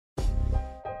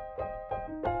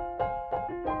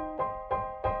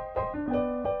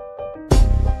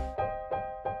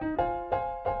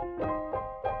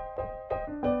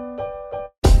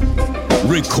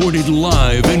Recorded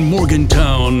live in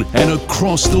Morgantown and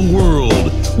across the world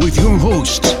with your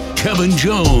hosts, Kevin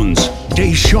Jones,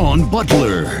 Deshaun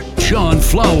Butler, John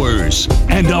Flowers,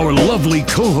 and our lovely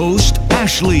co-host,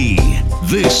 Ashley.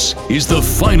 This is the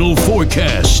Final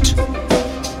Forecast.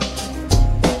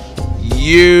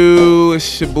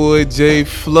 It's your boy J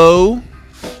Flow.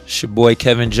 It's your boy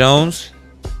Kevin Jones.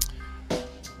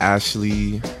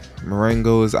 Ashley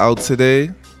Marengo is out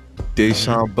today.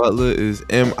 Deshaun Butler is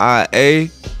MIA.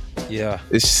 Yeah.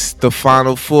 It's the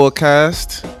Final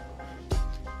Forecast.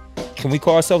 Can we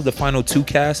call ourselves the Final Two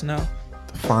Cast now?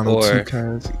 The Final Two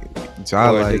Cast.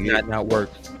 Or did that not work?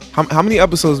 How many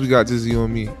episodes we got, just you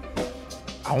and me?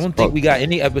 I don't think we got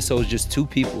any episodes, just two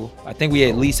people. I think we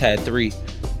at least had three.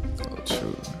 Oh,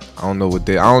 true. I don't know what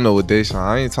Deshaun.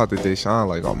 I ain't talked to Deshaun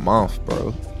like a month,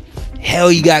 bro.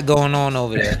 Hell you got going on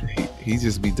over there? he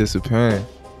just be disappearing.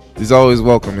 He's always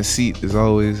welcome. His seat is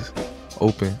always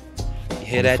open. You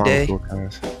hear that day?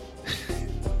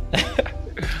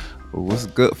 Well, what's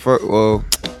good?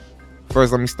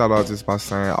 First, let me start off just by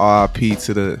saying RIP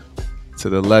to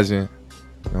the legend.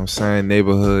 You know what I'm saying?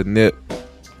 Neighborhood Nip.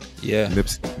 Yeah.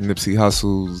 Nipsey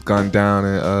Hussle's gunned down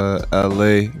in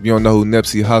LA. If you don't know who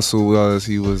Nipsey Hussle was,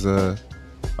 he was a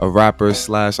rapper /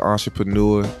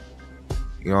 entrepreneur.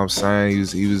 You know what I'm saying?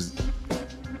 He was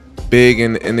big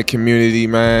in the community,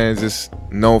 man. Just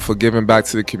known for giving back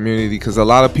to the community, because a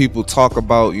lot of people talk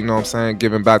about, you know what I'm saying,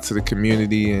 giving back to the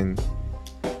community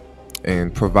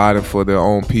and providing for their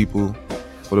own people,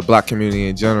 for the black community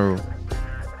in general.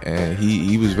 And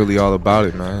he was really all about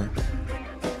it, man.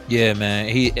 Yeah, man.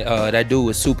 He that dude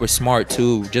was super smart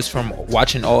too. Just from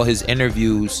watching all his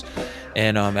interviews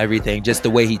and everything, just the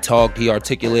way he talked, he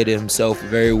articulated himself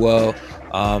very well.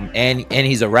 And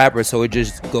he's a rapper, so it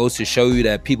just goes to show you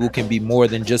that people can be more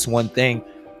than just one thing.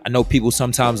 I know people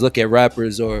sometimes look at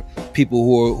rappers or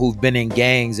people who've been in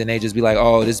gangs and they just be like,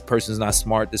 oh, this person's not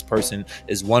smart, this person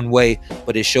is one way,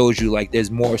 but it shows you like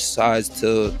there's more sides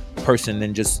to person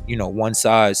than just, one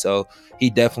side. So he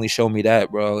definitely showed me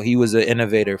that, bro. He was an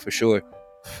innovator for sure.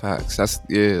 Facts. I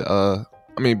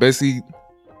mean, basically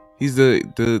he's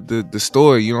the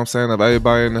story, you know what I'm saying, of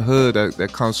everybody in the hood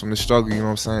that comes from the struggle, you know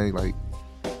what I'm saying? Like,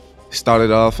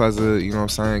 started off as a, you know what I'm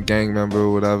saying, gang member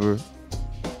or whatever,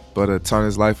 but turned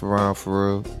his life around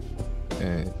for real,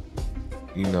 and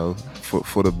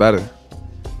for the better.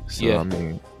 So yeah. I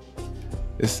mean,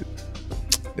 it's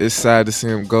sad to see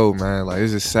him go, man. Like,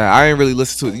 it's just sad. I ain't really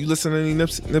listen to it. You listen to any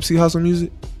Nipsey Hussle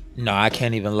music? No, I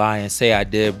can't even lie and say I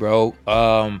did, bro.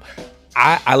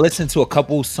 I listened to a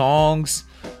couple songs.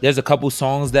 There's a couple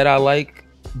songs that I like,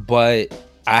 but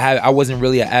I wasn't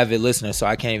really an avid listener, so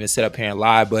I can't even sit up here and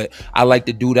lie. But I like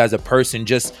the dude as a person,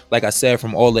 just like I said,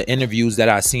 from all the interviews that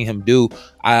I seen him do.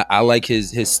 I like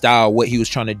his style, what he was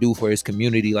trying to do for his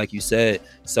community, like you said.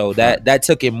 So that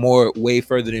took it way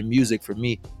further than music for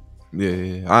me.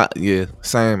 Yeah,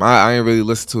 same. I ain't really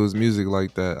listen to his music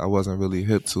like that. I wasn't really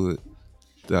hip to it,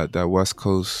 that West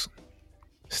Coast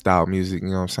style music, you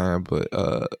know what I'm saying?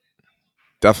 But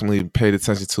definitely paid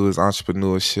attention to his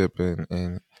entrepreneurship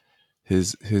and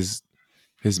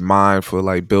his mind for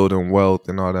like building wealth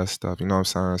and all that stuff, you know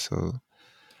what I'm saying? So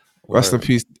rest in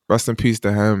peace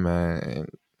to him, man. And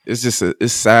it's just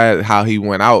it's sad how he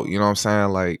went out, you know what I'm saying?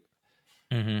 Like,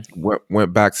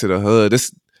 went back to the hood.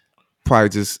 This probably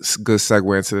just a good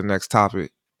segue into the next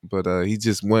topic, but he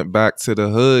just went back to the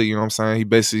hood, you know what I'm saying? He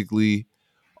basically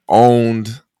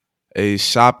owned a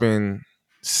shopping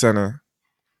center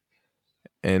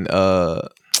and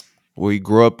where he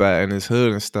grew up at in his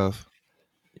hood and stuff.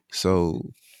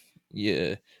 So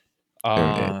yeah,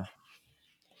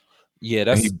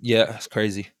 that's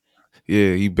crazy.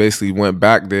 Yeah, he basically went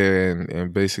back there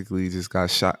and basically just got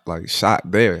shot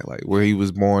there, like where he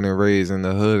was born and raised in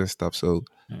the hood and stuff. So,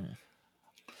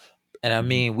 and I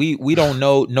mean, we don't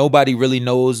know. Nobody really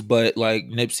knows, but like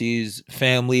Nipsey's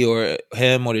family or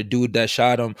him or the dude that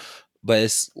shot him. But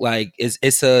it's like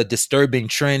it's a disturbing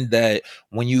trend that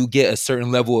when you get a certain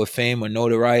level of fame or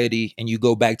notoriety and you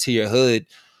go back to your hood,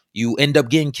 you end up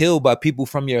getting killed by people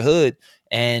from your hood.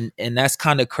 And that's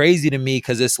kind of crazy to me,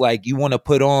 because it's like you want to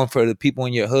put on for the people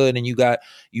in your hood and you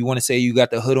want to say you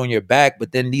got the hood on your back,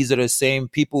 but then these are the same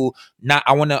people. I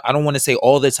don't want to say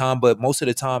all the time, but most of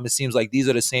the time it seems like these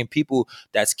are the same people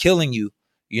that's killing you,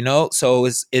 So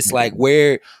it's like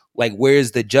where's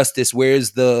the justice?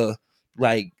 Where's the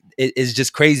it's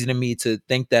just crazy to me to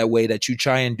think that way, that you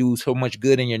try and do so much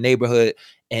good in your neighborhood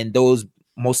and those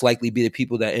most likely be the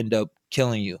people that end up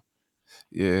killing you.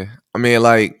 Yeah. I mean,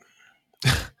 like,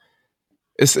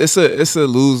 it's a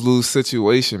lose-lose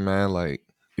situation, man. Like,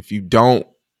 if you don't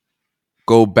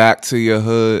go back to your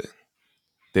hood,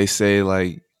 they say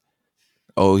like,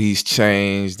 oh, he's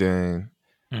changed and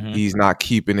he's not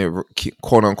keeping it,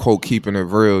 quote unquote, keeping it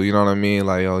real. You know what I mean?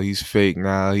 Like, oh, he's fake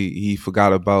now. He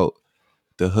forgot about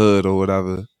the hood or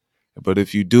whatever. But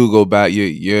if you do go back,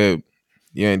 you're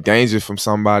in danger from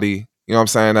somebody. You know what I'm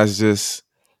saying? That's just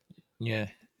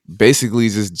basically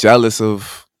just jealous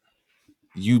of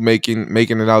you making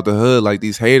it out the hood. Like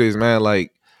these haters, man.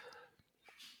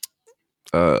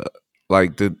 Uh,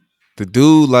 like the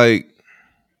dude, like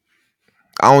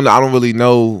I don't really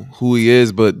know who he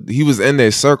is, but he was in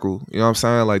their circle. You know what I'm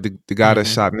saying? Like the guy that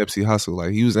shot Nipsey Hussle,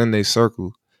 like he was in their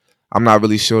circle. I'm not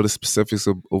really sure the specifics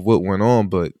of what went on,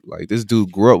 but like this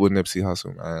dude grew up with Nipsey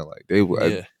Hussle, man. Like they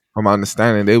were, from my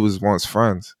understanding, they was once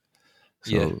friends.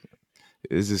 So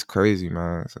it's just crazy,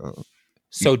 man.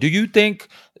 So do you think?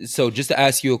 So just to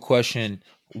ask you a question,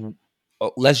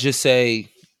 let's just say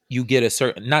you get a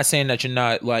certain, not saying that you're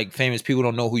not like famous, people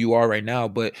don't know who you are right now,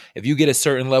 but if you get a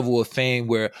certain level of fame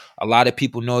where a lot of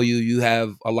people know you, you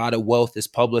have a lot of wealth, is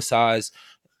publicized,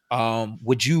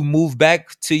 would you move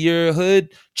back to your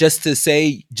hood just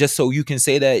so you can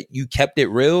say that you kept it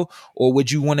real? Or would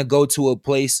you want to go to a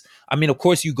place? I mean, of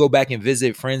course you go back and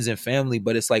visit friends and family,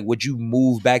 but it's like, would you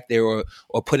move back there or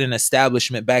put an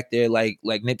establishment back there like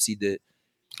Nipsey did?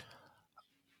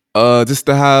 Just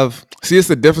to have, see, it's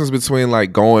the difference between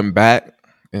like going back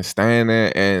and staying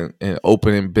there and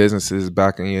opening businesses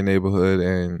back in your neighborhood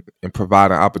and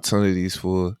providing opportunities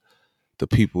for the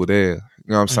people there. You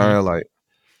know what I'm saying? Like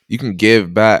you can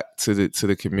give back to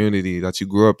the community that you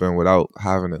grew up in without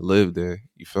having to live there.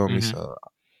 You feel me? So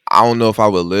I don't know if I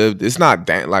would live. It's not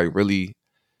like really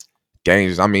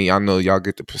dangerous. I mean, I know y'all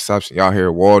get the perception. Y'all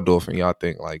hear Waldorf and y'all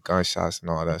think like gunshots and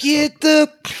all that stuff.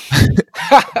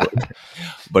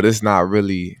 But it's not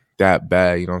really that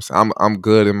bad. You know what I'm saying? I'm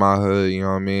good in my hood. You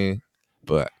know what I mean?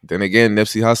 But then again,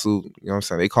 Nipsey Hussle, you know what I'm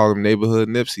saying? They call him neighborhood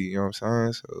Nipsey. You know what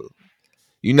I'm saying? So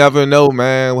you never know,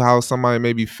 man, how somebody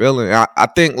may be feeling. I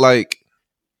think like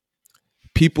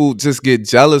people just get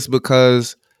jealous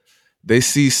because they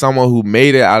see someone who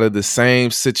made it out of the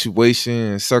same situation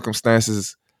and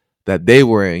circumstances that they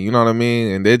were in. You know what I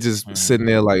mean? And they're just sitting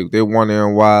there like they're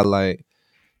wondering why, like,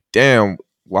 damn,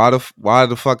 why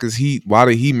the fuck is he? Why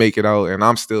did he make it out and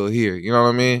I'm still here? You know what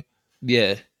I mean?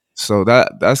 Yeah. So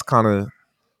that's kind of,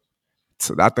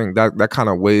 I think that kind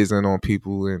of weighs in on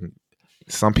people, and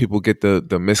some people get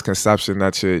the misconception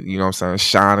that you're, you know what I'm saying,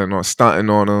 shining or stunting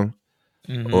on them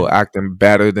or acting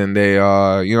better than they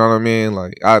are. You know what I mean?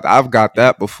 Like I've got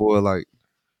that before, like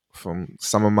from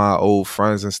some of my old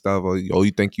friends and stuff. Or, oh,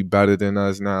 you think you better than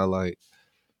us now? Like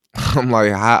I'm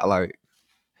like, how? Like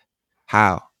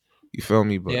how? You feel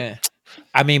me? But yeah.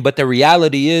 I mean, but the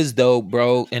reality is though,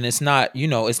 bro, and it's not,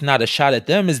 it's not a shot at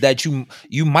them, is that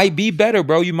you might be better,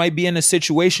 bro. You might be in a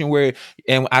situation where,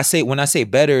 and when I say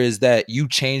better, is that you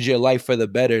change your life for the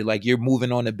better. Like you're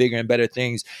moving on to bigger and better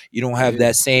things. You don't have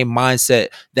that same mindset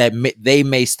that they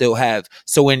may still have.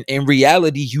 So in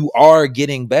reality, you are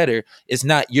getting better.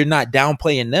 You're not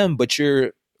downplaying them, but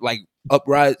you're like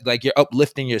like you're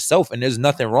uplifting yourself, and there's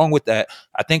nothing wrong with that.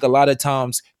 I think a lot of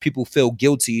times people feel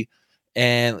guilty,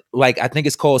 and like I think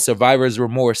it's called survivor's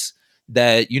remorse,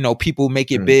 that people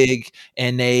make it big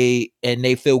and they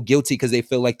feel guilty because they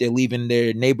feel like they're leaving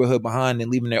their neighborhood behind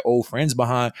and leaving their old friends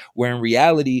behind, where in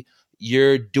reality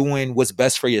you're doing what's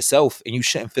best for yourself and you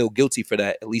shouldn't feel guilty for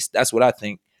that. At least that's what I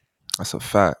think. That's a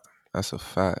fact.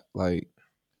 Like,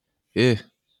 yeah,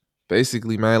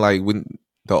 basically, man, like when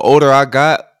the older I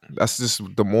got, that's just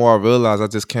the more I realize I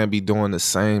just can't be doing the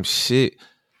same shit.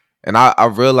 And I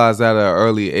realized that at an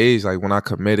early age, like when I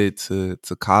committed to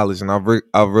college, and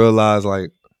I realized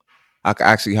like I could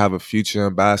actually have a future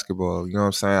in basketball. You know what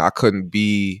I'm saying? I couldn't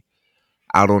be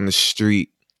out on the street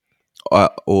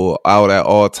or out at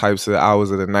all types of hours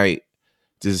of the night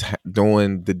just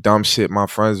doing the dumb shit my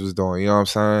friends was doing. You know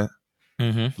what I'm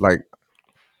saying? Like,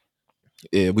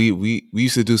 yeah, we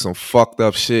used to do some fucked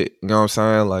up shit. You know what I'm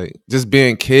saying? Like just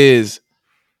being kids,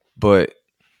 but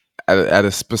at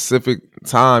a specific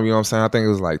time, you know what I'm saying? I think it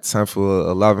was like 10th or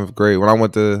 11th grade. When I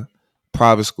went to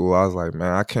private school, I was like,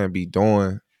 man, I can't be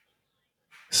doing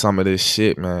some of this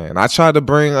shit, man. And I tried to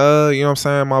bring, you know what I'm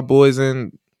saying, my boys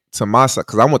in to my side,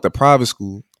 because I went to private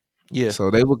school. Yeah. So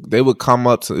they would come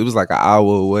up to, it was like an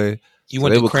hour away. You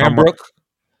went to Cranbrook?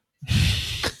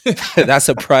 That's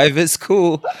a private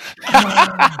school.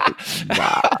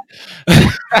 Nah.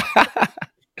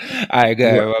 All right, go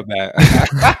ahead. My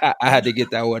bad. I had to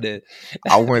get that one in.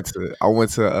 I went to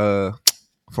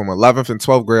from 11th and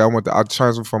 12th grade. I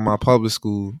transferred from my public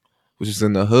school, which is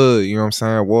in the hood. You know what I'm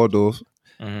saying, Waldorf,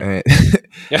 and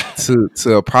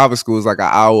to a private school is like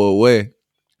an hour away.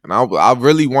 And I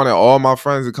really wanted all my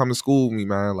friends to come to school with me,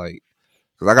 man. Like,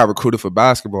 cause I got recruited for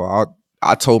basketball.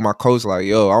 I told my coach like,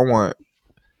 yo, I want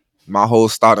my whole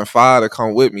starting five to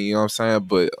come with me. You know what I'm saying?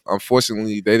 But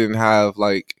unfortunately, they didn't have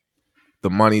like the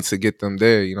money to get them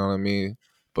there. You know what I mean?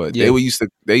 But Yeah.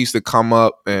 they used to come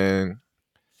up and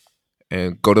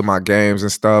go to my games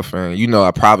and stuff. And you know,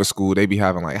 at private school, they be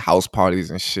having like house parties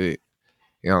and shit.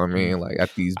 You know what I mean? Like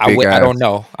at these big I ass. don't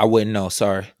know. I wouldn't know.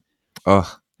 Sorry.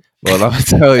 Well, let me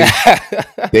tell you,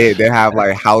 they have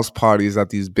like house parties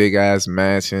at these big ass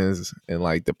mansions, and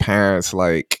like the parents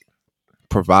like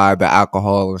provide the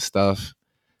alcohol and stuff.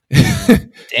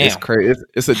 It's Damn. crazy.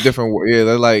 It's a different. Yeah,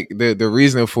 they're like the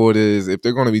reason for it is if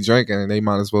they're going to be drinking, they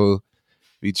might as well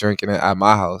be drinking it at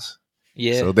my house.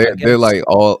 Yeah, So I they're guess. like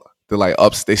they're like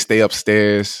they stay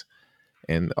upstairs,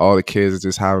 and all the kids are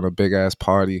just having a big ass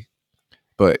party.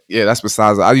 But yeah, that's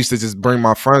besides. I used to just bring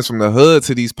my friends from the hood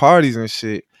to these parties and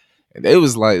shit, and they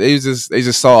was like they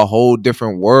just saw a whole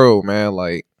different world, man.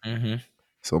 Like,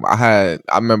 so I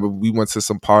remember we went to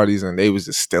some parties and they was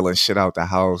just stealing shit out the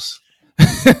house.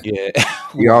 Yeah.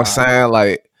 You know what I'm Wow. saying?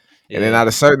 Like, and then Yeah. at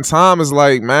a certain time, it's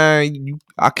like, man,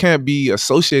 I can't be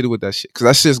associated with that shit because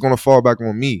that shit's gonna fall back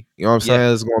on me. You know what I'm Yeah.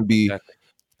 saying? It's gonna be Exactly.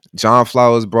 John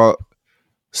Flowers brought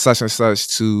such and such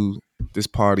to this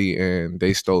party and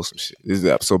they stole some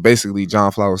shit. So basically,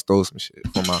 John Flowers stole some shit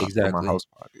from my Exactly. house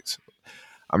party. So,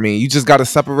 I mean, you just gotta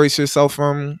separate yourself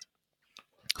from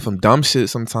dumb shit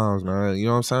sometimes, man. You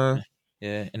know what I'm saying?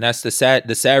 Yeah, and that's the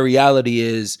sad reality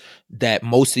is that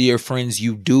most of your friends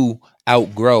you do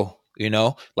outgrow, you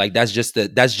know? Like that's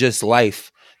just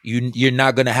life. You're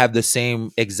not going to have the same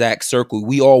exact circle.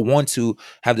 We all want to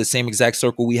have the same exact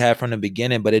circle we had from the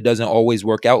beginning, but it doesn't always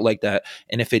work out like that.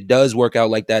 And if it does work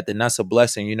out like that, then that's a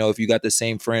blessing. You know, if you got the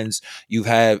same friends you've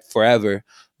had forever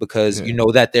because Yeah. you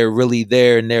know that they're really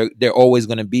there and they're always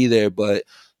going to be there, but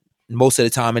most of the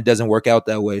time it doesn't work out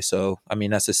that way. So, I mean,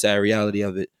 that's the sad reality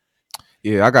of it.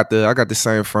 Yeah, I got the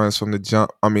same friends from the jump.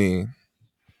 I mean,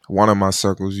 one of my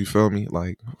circles, you feel me?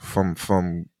 Like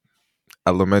from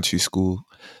elementary school.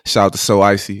 Shout out to So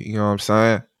Icy, you know what I'm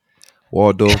saying?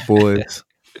 Waldorf boys.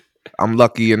 I'm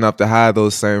lucky enough to have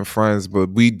those same friends, but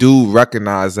we do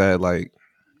recognize that like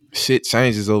shit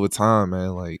changes over time, man.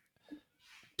 Like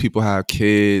people have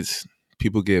kids,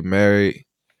 people get married.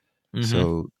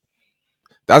 So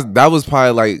that was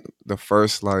probably like the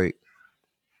first like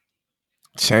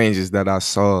changes that I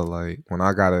saw. Like when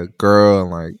I got a girl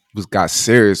and like got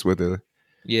serious with her.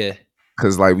 Yeah.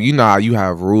 Cause like you know how you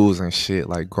have rules and shit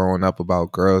like growing up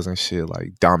about girls and shit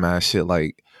like dumbass shit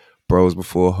like bros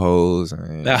before hoes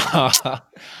and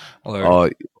Or all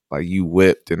like you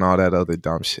whipped and all that other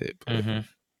dumb shit. But,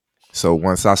 so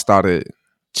once I started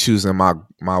choosing my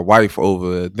wife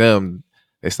over them,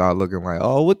 they started looking like,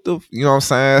 oh, what the, you know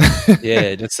what I'm saying?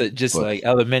 yeah, that's just But like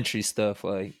elementary stuff.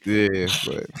 Like, yeah,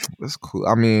 but that's cool.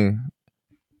 I mean,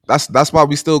 that's why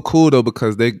we still cool though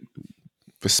because they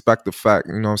respect the fact,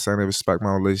 you know what I'm saying? They respect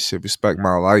my relationship, respect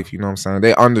my life, you know what I'm saying?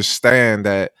 They understand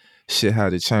that shit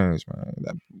had to change,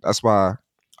 man. That's why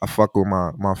I fuck with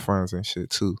my friends and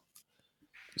shit too.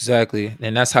 exactly,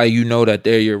 and that's how you know that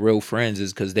they're your real friends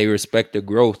is because they respect the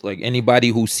growth. Like anybody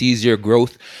who sees your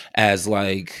growth as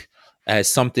like as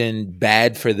something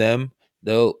bad for them,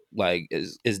 they'll like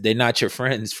is they're not your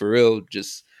friends for real.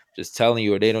 Just telling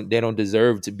you, or they don't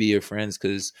deserve to be your friends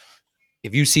because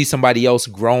if you see somebody else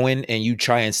growing and you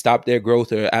try and stop their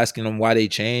growth or asking them why they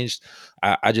changed,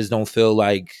 I just don't feel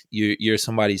like you're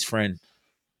somebody's friend.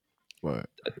 But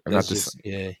and That's just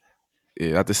yeah,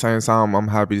 at the same time, I'm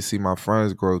happy to see my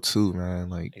friends grow too, man.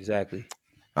 Like exactly.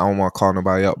 I don't want to call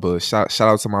nobody up, but shout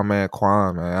out to my man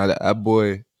Quan, man. That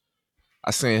boy, I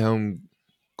seen him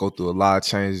go through a lot of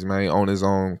changes, man. He own his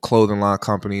own clothing line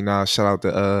company now. Shout out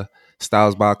to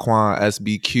Styles by Quan,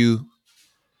 SBQ.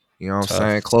 You know what I'm Tough,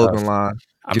 saying? tough. Clothing line.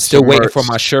 I'm Get your still waiting for merch.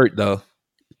 my shirt though.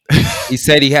 He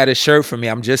said he had a shirt for me.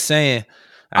 I'm just saying.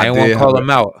 I I didn't want did to have call a him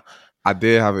out. I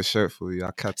did have a shirt for you.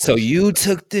 I kept So that shit. you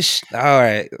took this. All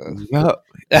right. Yup.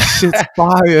 That shit's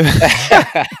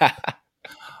fire.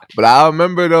 But I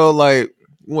remember though, like,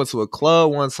 we went to a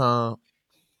club one time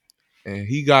and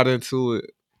he got into it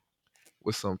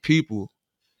with some people.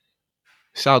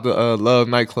 Shout out to Love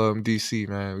Nightclub in DC,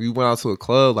 man. We went out to a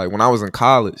club like when I was in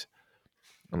college.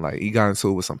 And like he got into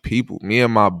it with some people. Me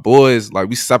and my boys, like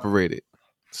we separated.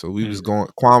 So we was going,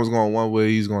 Quan was going one way,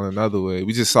 he was going another way.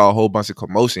 We just saw a whole bunch of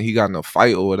commotion. He got in a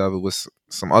fight or whatever with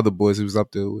some other boys he was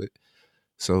up there with.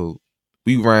 So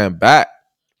we ran back.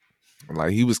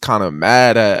 Like he was kind of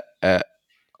mad at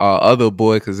our other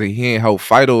boy because he ain't help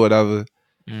fight or whatever.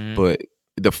 But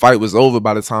the fight was over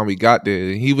by the time we got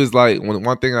there. And he was like,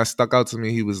 one thing that stuck out to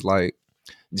me, he was like,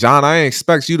 John, I ain't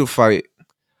expect you to fight.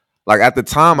 Like at the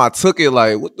time, I took it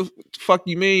like, what the fuck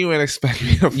you mean you ain't expect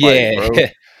me to fight, Yeah. bro?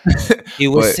 He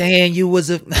was But saying you was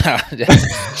a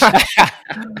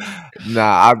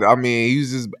nah, I mean, he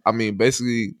was just. I mean,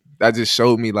 basically, that just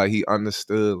showed me like he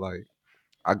understood. Like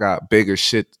I got bigger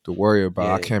shit to worry about.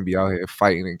 I yeah, can't be out here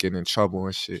fighting and getting in trouble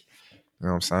and shit. You know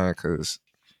what I'm saying? Because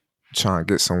trying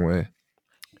to get somewhere.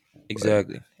 But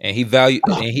exactly. And he valued,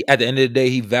 and he at the end of the day,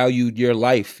 he valued your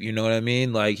life. You know what I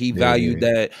mean? Like he valued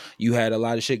yeah, that you had a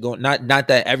lot of shit going. Not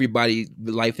that everybody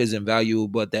life isn't valuable,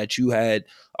 but that you had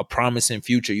a promising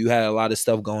future. You had a lot of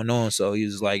stuff going on. So he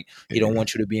was like, he don't yeah,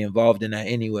 want you to be involved in that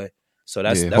anyway. So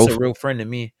yeah. that's a real friend to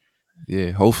me.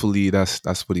 Yeah. Hopefully, that's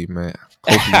what he meant.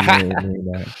 Hopefully, he ain't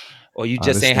mean that. Or you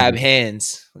just This ain't have nigga,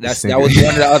 hands. this That was one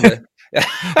or the nigga. other.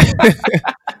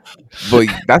 But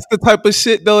that's the type of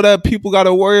shit though that people got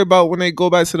to worry about when they go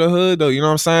back to the hood though. You know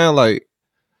what I'm saying? Like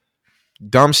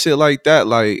dumb shit like that.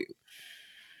 Like,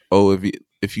 oh,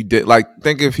 if you did, like,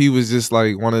 think if he was just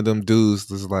like one of them dudes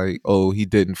that's like, oh, he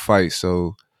didn't fight,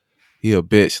 so he a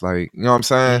bitch. Like, you know what I'm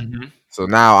saying? Mhm. So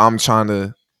now I'm trying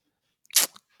to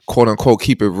quote unquote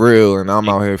keep it real, and I'm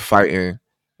out here fighting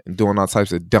and doing all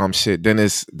types of dumb shit. Then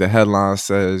it's the headline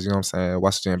says, you know what I'm saying?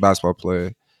 West Virginia basketball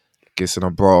player gets in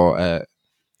a brawl at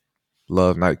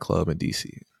Love nightclub in DC.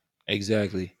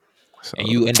 Exactly. So And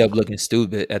you end up looking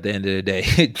stupid at the end of the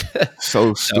day.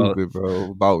 so So stupid,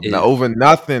 bro. About it, over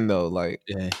nothing though. Like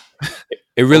yeah.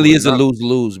 It really over is a nothing.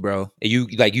 lose-lose, bro.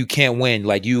 You can't win.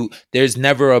 Like there's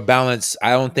never a balance.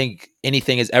 I don't think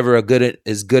anything is ever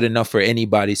is good enough for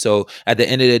anybody. So at the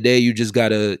end of the day, you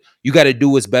gotta do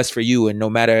what's best for you. And no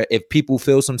matter if people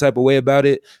feel some type of way about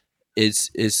it,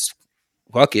 it's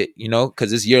fuck it,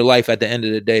 because it's your life at the end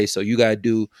of the day. So you gotta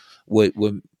do what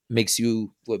makes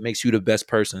you the best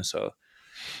person. So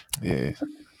Yeah.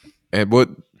 And what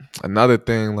another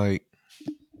thing, like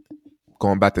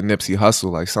going back to Nipsey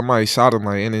Hussle, like somebody shot him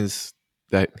like in his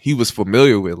that he was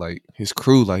familiar with, like his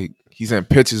crew, like he's in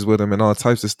pictures with him and all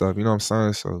types of stuff. You know what I'm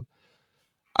saying? So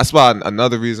that's why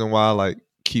another reason why I like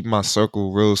keep my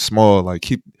circle real small. Like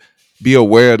be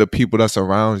aware of the people that's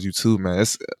around you too, man.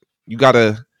 It's you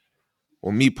gotta.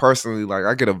 Well, me personally, like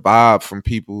I get a vibe from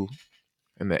people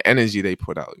and the energy they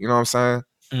put out. You know what I'm saying?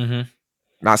 mhm.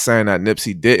 Not saying that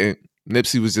Nipsey didn't.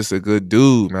 Nipsey was just a good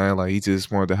dude, man. Like he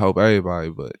just wanted to help everybody.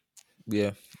 But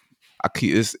Yeah, I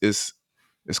keep it's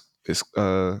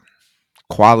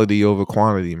quality over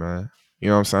quantity, man. You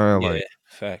know what I'm saying? yeah, Like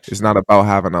facts. it's not about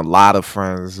having a lot of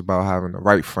friends. It's about having the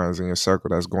right friends in your circle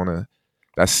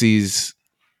that sees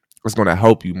what's gonna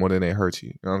help you more than they hurt you.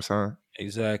 You know what I'm saying?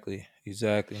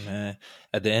 Exactly, man.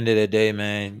 At the end of the day,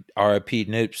 man, R.I.P.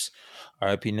 Nips,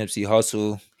 R.I.P. Nipsey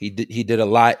Hussle. He did a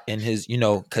lot in his,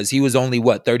 because he was only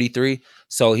 33,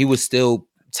 so he was still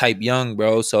type young,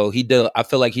 bro. So he did. I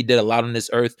feel like he did a lot on this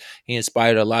earth. He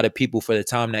inspired a lot of people for the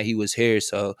time that he was here.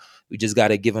 So we just got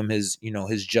to give him his,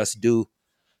 his just due,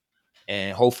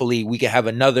 and hopefully we can have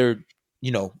another,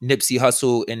 Nipsey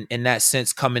Hussle in that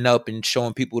sense coming up and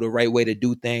showing people the right way to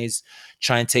do things,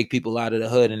 try and take people out of the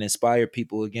hood and inspire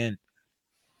people again.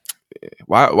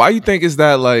 Why you think is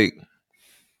that like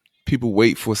people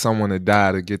wait for someone to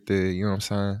die to get there? You know what I'm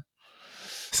saying?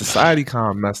 Society kind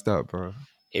of messed up, bro.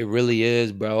 It really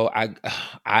is, bro.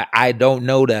 I don't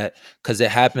know that because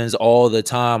it happens all the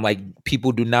time. Like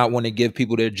people do not want to give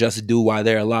people their just due while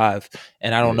they're alive,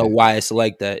 and I don't know Yeah, why it's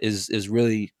like that. Is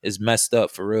really is messed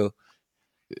up for real.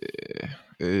 yeah,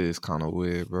 it is kind of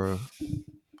weird, bro.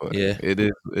 But Yeah. it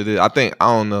is. It is. I think I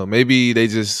don't know. Maybe they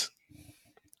just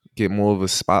get more of a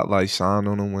spotlight shine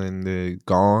on them when they're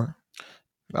gone.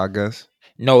 I guess.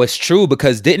 No, it's true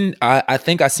because didn't I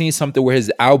think I seen something where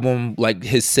his album, like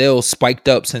his sales spiked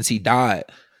up since he died.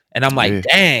 And I'm like, Yeah,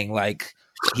 dang, like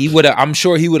I'm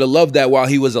sure he would have loved that while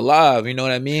he was alive. You know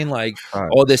what I mean? Like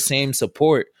all the facts, same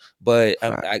support. But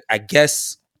facts. I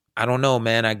guess, I don't know,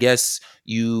 man. I guess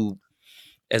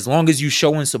as long as you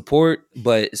showing support,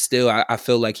 but still, I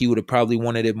feel like he would have probably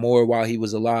wanted it more while he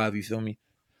was alive. You feel me?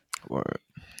 Word.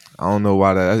 I don't know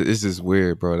why that. It's just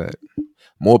weird, bro. That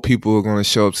more people are gonna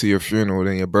show up to your funeral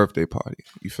than your birthday party.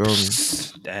 You feel me?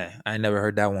 Damn, I ain't never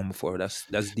heard that one before. That's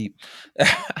deep.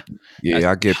 That's Yeah,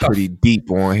 I get tough. pretty deep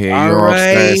on here. You All know what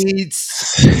I'm right. saying?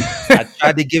 I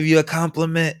tried to give you a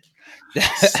compliment.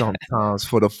 Sometimes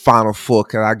for the final four,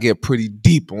 cause I get pretty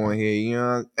deep on here. You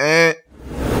know, and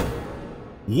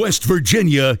West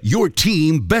Virginia, your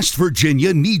team, Best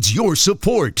Virginia, needs your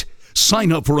support.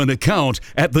 Sign up for an account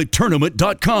at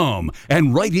thetournament.com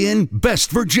and write in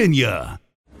Best Virginia.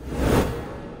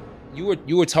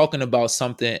 You were talking about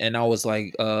something and I was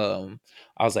like,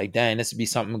 dang, this would be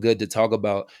something good to talk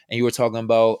about. And you were talking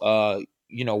about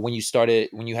when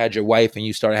you had your wife and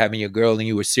you started having your girl and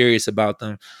you were serious about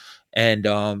them, and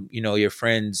your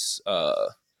friends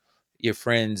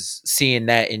seeing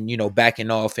that and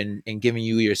backing off and giving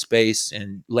you your space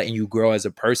and letting you grow as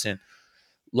a person.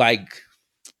 Like,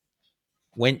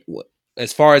 when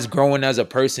as far as growing as a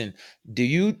person, do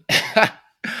you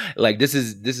like, this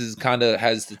is kind of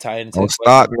has to tie into the Don't question.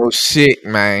 start no shit,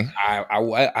 man.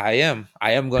 I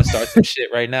am gonna start some shit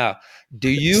right now. Do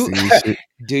you See shit.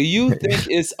 do you think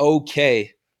it's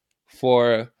okay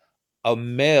for a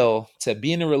male to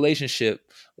be in a relationship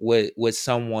with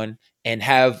someone and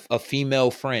have a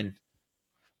female friend,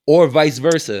 or vice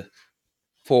versa,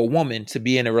 for a woman to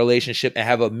be in a relationship and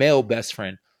have a male best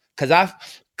friend? Because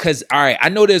all right, I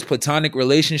know there's platonic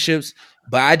relationships,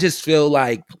 but I just feel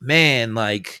like, man,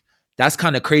 like, that's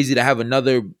kind of crazy to have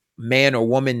another man or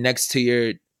woman next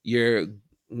to your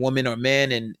woman or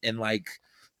man, and like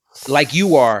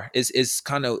you are. It's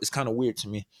kind of weird to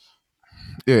me.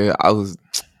 Yeah, I was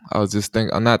just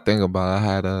thinking. I'm not thinking about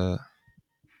it. I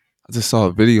just saw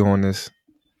a video on this.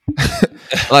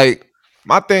 Like,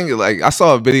 my thing is, like, I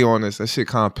saw a video on this. That shit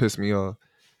kind of pissed me off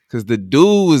because the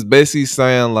dude was basically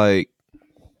saying like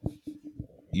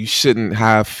you shouldn't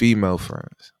have female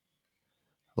friends.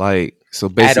 Like, so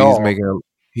At basically all.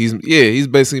 he's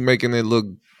basically making it look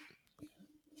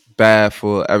bad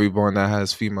for everyone that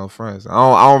has female friends.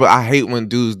 I hate when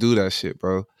dudes do that shit,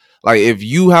 bro. Like, if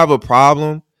you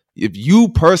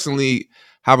personally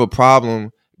have a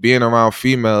problem being around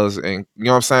females and, you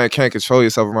know what I'm saying, can't control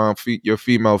yourself around your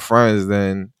female friends,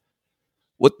 then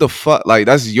what the fuck? Like,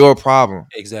 that's your problem.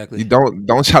 You Exactly.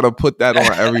 don't try to put that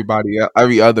on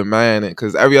every other man,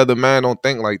 because every other man don't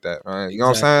think like that, man. You know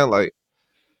what I'm Exactly. saying? Like,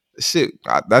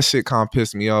 that shit kind of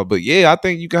pissed me off. But yeah, I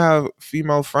think you can have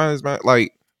female friends, man.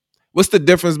 Like, what's the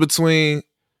difference between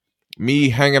me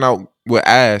hanging out with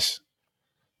Ash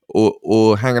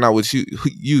or hanging out with you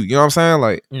know what I'm saying?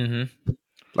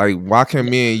 Like, why can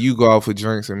me and you go out for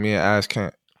drinks and me and Ash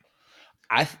can't?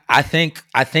 I think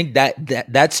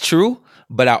that's true,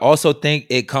 but I also think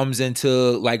it comes into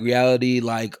like reality,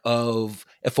 like, of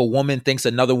if a woman thinks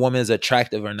another woman is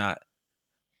attractive or not.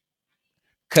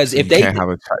 Because So if you they can't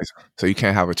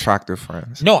have attractive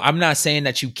friends. No, I'm not saying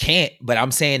that you can't, but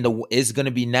I'm saying it's going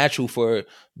to be natural for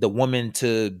the woman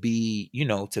to be,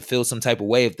 to feel some type of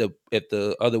way if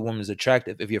the other woman is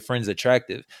attractive, if your friend's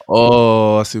attractive.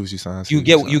 Oh, I see what you're saying. You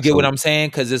get what So I'm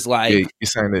saying? Because it's yeah, like, you're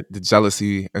saying that the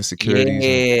jealousy, insecurities, and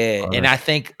yeah, all and that. I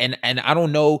think, and I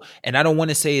don't know, and I don't want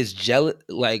to say it's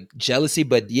jealousy,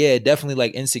 but yeah, definitely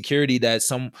like insecurity that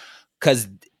because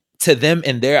to them,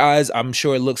 in their eyes, I'm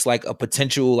sure it looks like a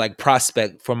potential like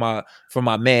prospect for my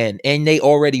man, and they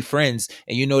already friends,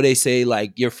 and they say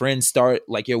like your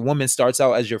woman starts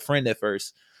out as your friend at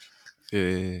first.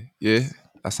 Yeah.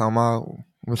 That's how my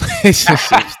relationship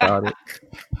started.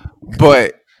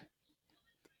 But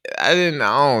I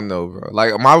don't know, bro.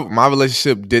 Like, my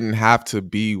relationship didn't have to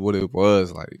be what it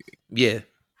was. Like, Yeah. you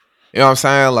know what I'm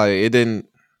saying? Like, it didn't.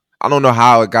 I don't know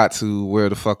how it got to where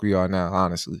the fuck we are now,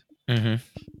 honestly. Mm-hmm.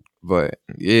 But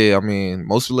yeah, I mean,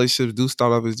 most relationships do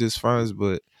start off as just friends.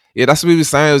 But yeah, that's what we were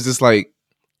saying. It was just like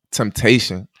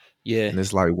temptation, Yeah. and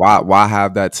it's like, why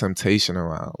have that temptation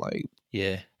around? Like,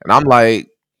 Yeah. and I'm like,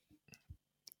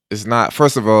 it's not.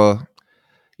 First of all,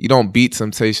 you don't beat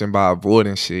temptation by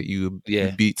avoiding shit. You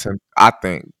Yeah. beat I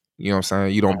think, you know what I'm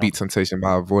saying? You don't Uh-huh. beat temptation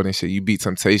by avoiding shit. You beat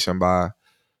temptation by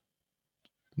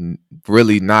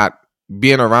really not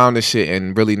being around the shit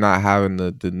and really not having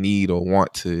the need or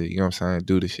want to, you know what I'm saying,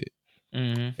 do the shit.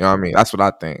 Mm-hmm. You know what I mean? That's what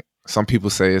I think. Some people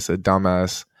say it's a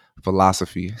dumbass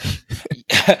philosophy.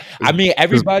 I mean, 'Cause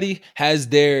everybody has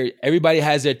their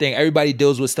thing. Everybody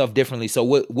deals with stuff differently. So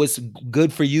what's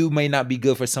good for you may not be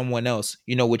good for someone else.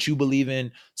 What you believe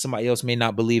in, somebody else may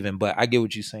not believe in. But I get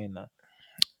what you're saying now.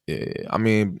 yeah, I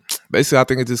mean, basically, I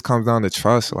think it just comes down to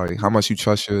trust, like how much you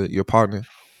trust your partner.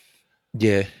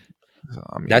 Yeah, So,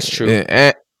 I mean, that's true.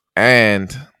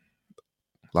 and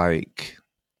like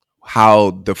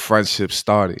how the friendship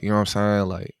started. You know what I'm saying?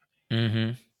 Like,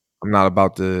 Mm-hmm. I'm not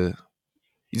about to.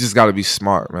 You just got to be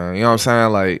smart, man. You know what I'm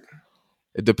saying? Like,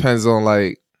 it depends on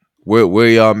like where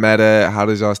y'all met at, how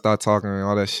did y'all start talking, and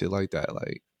all that shit like that.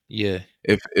 Like, Yeah,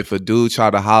 if a dude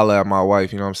tried to holler at my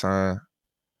wife, you know what I'm saying?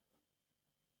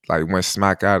 Like, went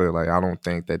smack at her, like, I don't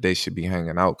think that they should be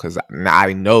hanging out because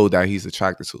I know that he's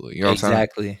attracted to her. You know what I'm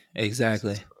saying?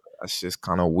 exactly. That's just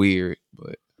kind of weird.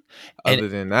 But And other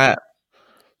than that,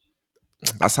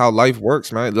 that's how life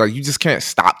works, man. Like, you just can't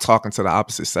stop talking to the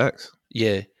opposite sex.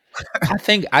 yeah, I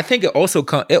think it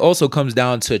also comes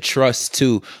down to trust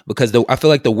too, because I feel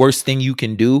like the worst thing you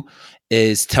can do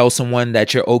is tell someone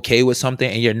that you're okay with something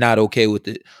and you're not okay with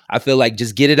it. I feel like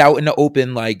just get it out in the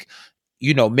open. Like,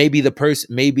 maybe the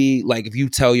person, maybe like if you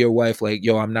tell your wife, like,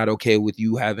 yo, I'm not okay with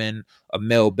you having a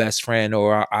male best friend,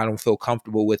 or I don't feel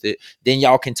comfortable with it, then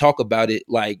y'all can talk about it.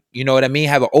 Like, you know what I mean?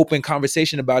 Have an open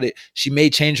conversation about it. She may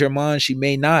change her mind, she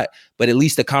may not, but at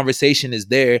least the conversation is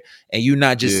there, and you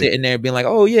not just Yeah, sitting there being like,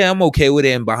 oh yeah, I'm okay with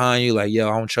it. And behind you, like, yo,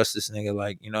 I don't trust this nigga.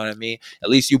 Like, you know what I mean? At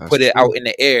least you that's put it out true. in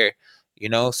the air,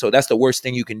 So that's the worst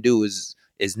thing you can do is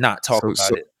not talk So about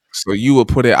so it. so you would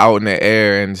put it out in the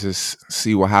air and just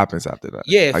see what happens after that.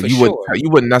 Yeah, Like for sure. you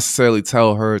wouldn't necessarily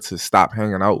tell her to stop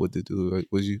hanging out with the dude, right?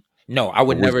 Would you? No, I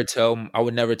would Or would never you? tell. I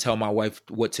would never tell my wife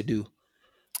what to do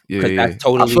Yeah, because that's yeah. I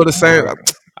totally feel the on same. her.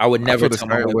 I would I never feel the tell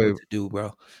my same wife way. what to do,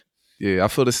 bro. Yeah, I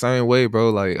feel the same way,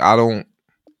 bro. Like I don't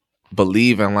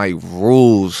believe in like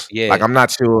rules. Like Yeah. I'm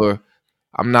not sure.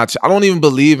 I'm not. I don't even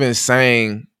believe in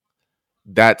saying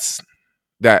that's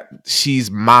that she's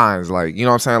mine. Like you know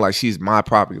what I'm saying. Like she's my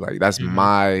property. Like Hmm. that's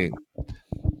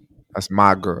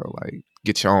my girl. Like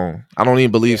get your own. I don't even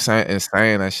Yeah. believe saying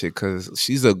that shit because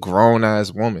she's a grown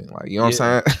ass woman. Like you know what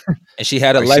Yeah. I'm saying. And she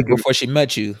had a Like she life could before she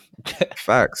met you.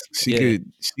 facts. Yeah,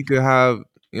 She could have.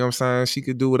 You know what I'm saying. She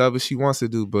could do whatever she wants to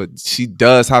do, but she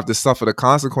does have to suffer the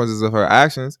consequences of her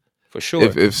actions. for sure.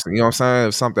 If you know what I'm saying,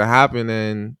 if something happened,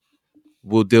 then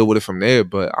we'll deal with it from there.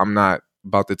 But I'm not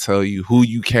about to tell you who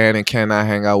you can and cannot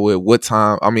hang out with, what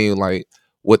time. I mean, like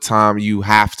what time you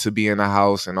have to be in the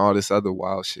house and all this other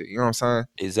wild shit. You know what I'm saying?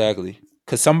 Exactly.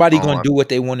 Because somebody Oh, gonna do what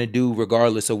they want to do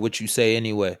regardless of what you say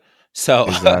anyway. So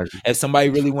exactly. if somebody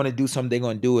really want to do something, they're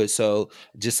gonna do it. So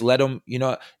just let them.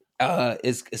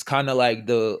 It's kind of like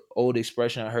the old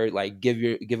expression I heard, like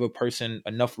give a person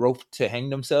enough rope to hang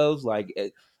themselves. Like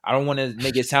I don't want to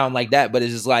make it sound like that, but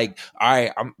it's just like, all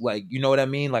right, I'm like, you know what I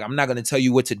mean? Like I'm not gonna tell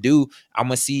you what to do. I'm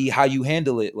gonna see how you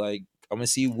handle it. Like I'm gonna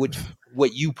see what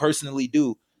you personally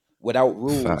do without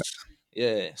rules. Facts.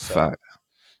 Yeah. So. Facts.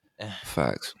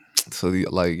 Facts. So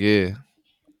like yeah,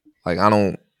 like I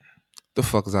don't. The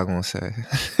fuck is I gonna say?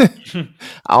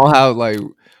 I don't have like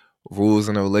rules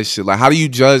in a relationship. Like, how do you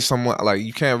judge someone? Like,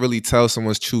 you can't really tell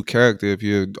someone's true character if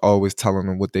you're always telling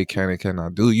them what they can and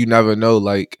cannot do. You never know,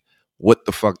 like, what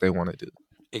the fuck they want to do.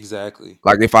 Exactly.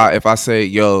 Like, if I say,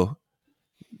 yo,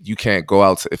 you can't go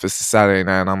out. If it's a Saturday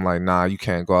night, and I'm like, nah, you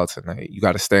can't go out tonight. You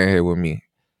got to stay in here with me.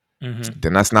 Mm-hmm.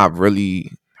 Then that's not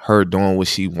really her doing what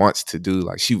she wants to do.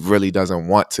 Like, she really doesn't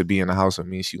want to be in the house with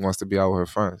me. She wants to be out with her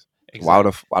friends.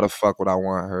 Exactly. Why the fuck would I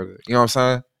want her to? You know what I'm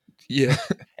saying? Yeah.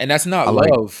 And that's not I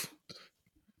like love.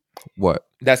 what?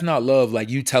 That's not love. Like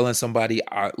you telling somebody,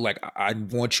 I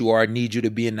want you or I need you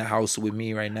to be in the house with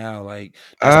me right now. Like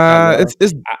that's not love. I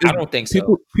It's don't think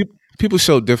so. people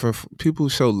show different. People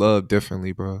show love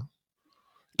differently, bro.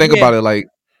 Think Yeah. about it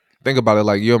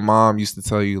like your mom used to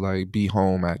tell you like be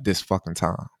home at this fucking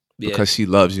time Yeah. because she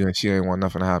loves you and she ain't want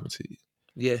nothing to happen to you.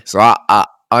 Yeah. So I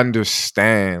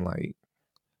understand like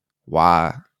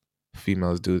why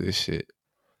females do this shit,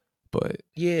 but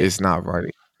Yeah. it's not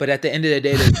right. But at the end of the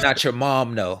day, that's not your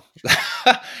mom, though.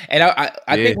 And I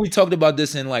Yeah, think we talked about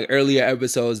this in like earlier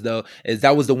episodes, though. Is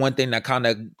that was the one thing that kind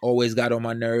of always got on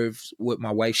my nerves with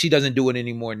my wife. She doesn't do it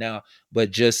anymore now, but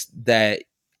just that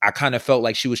I kind of felt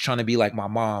like she was trying to be like my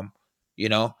mom,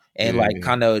 and like yeah,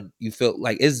 kind of you feel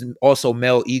like it's also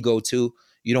male ego too.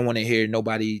 You don't want to hear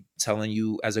nobody telling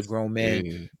you as a grown man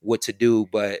yeah. what to do,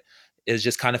 but it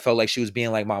just kind of felt like she was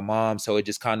being like my mom. So it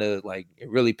just kind of like it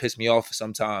really pissed me off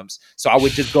sometimes. So I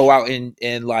would just go out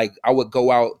and like I would go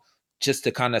out just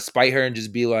to kind of spite her and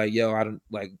just be like, yo, I don't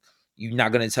like you're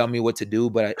not gonna tell me what to do,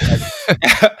 but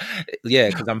yeah,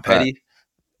 because I'm Fact. petty.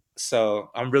 So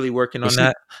I'm really working But on she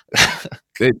that.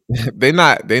 they they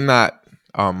not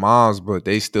our moms, but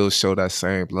they still show that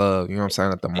same love. You know what I'm saying?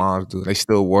 That the moms do. They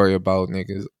still worry about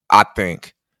niggas. I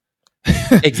think.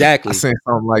 I Exactly. seen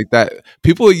something like that.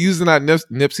 People are using that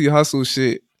Nipsey Hussle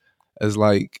shit as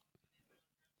like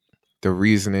the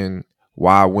reasoning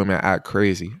why women act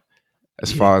crazy.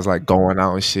 As Yeah. far as like going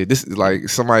out and shit, this is Yeah. like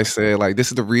somebody said like this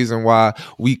is the reason why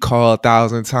we call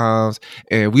 1,000 times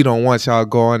and we don't want y'all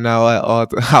going out at all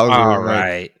the houses. All Like,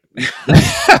 right.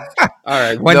 All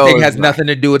right. One no, thing it's has not. nothing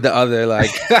to do with the other. Like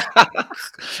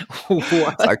It's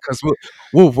what? like because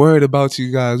we're worried about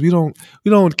you guys. We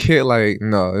don't care. Like,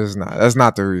 no, it's not. That's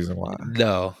not the reason why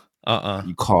No.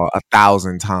 you call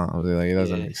 1,000 times. Like, it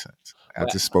doesn't Yeah. make sense. I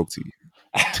But just spoke to you.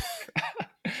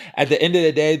 at the end of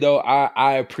the day though,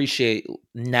 I appreciate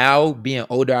now being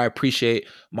older, I appreciate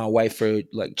my wife for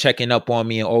like checking up on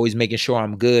me and always making sure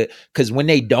I'm good. Cause when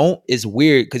they don't, it's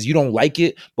weird because you don't like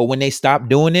it. But when they stop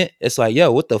doing it, it's like,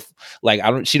 yo, what the like I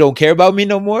don't she don't care about me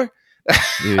no more.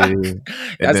 Yeah, and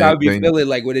That's how I be then feeling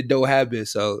like when it don't happen.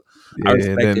 So I yeah, and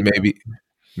respect then it though.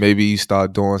 maybe you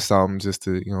start doing something just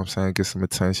to, you know what I'm saying, get some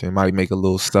attention. Might make a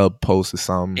little sub post or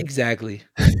something. Exactly.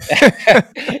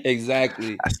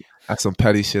 Exactly. That's some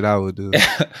petty shit I would do.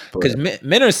 But Because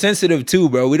men are sensitive too,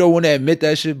 bro. We don't want to admit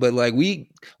that shit, but like we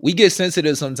get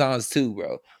sensitive sometimes too,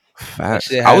 bro. That facts.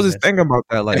 shit I was just happens. thinking about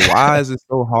that. Like, why is it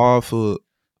so hard for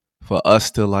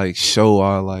us to like show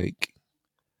our like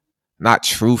not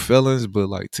true feelings, but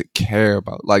like to care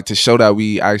about, like to show that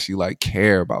we actually like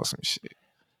care about some shit.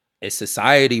 It's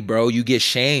society, bro. You get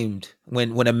shamed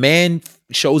when a man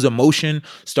shows emotion,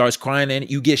 starts crying, and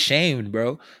you get shamed,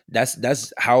 bro.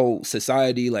 That's how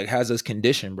society like has us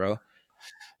conditioned, bro.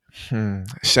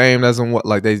 Shame doesn't what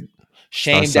like they start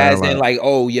Shamed saying as in like like,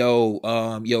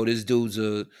 oh, this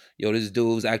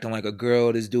dude's acting like a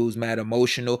girl. This dude's mad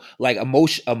emotional. Like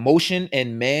emotion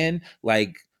and man,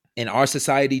 like in our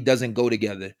society, doesn't go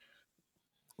together.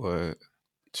 what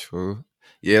true.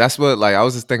 Yeah, that's what like I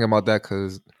was just thinking about that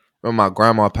because when my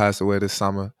grandma passed away this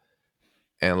summer,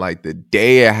 and like the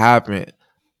day it happened,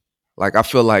 like I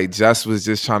feel like Jess was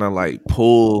just trying to like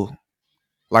pull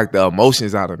like the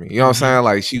emotions out of me. You know what I'm Mm-hmm. saying?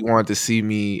 Like she wanted to see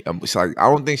me. She's like, I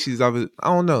don't think she's ever. I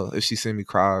don't know if she's seen me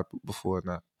cry before or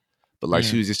not. But like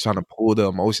she was just trying to pull the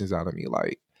emotions out of me.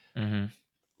 Mm-hmm.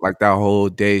 Like that whole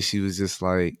day, she was just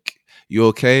like, "You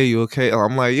okay? You okay?" And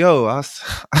I'm like, "Yo,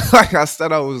 like I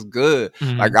said, I was good.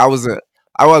 Mm-hmm. Like I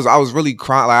was really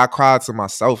crying. Like I cried to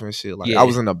myself and shit. Like I Yeah.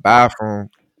 was in the bathroom.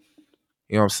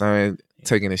 You know what I'm saying?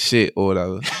 Taking a shit or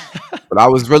whatever. But I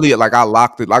was really like I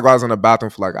locked it. Like I was in the bathroom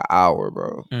for like an hour,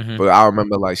 bro. Mm-hmm. But I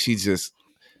remember like she just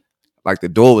like the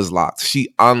door was locked.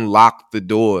 She unlocked the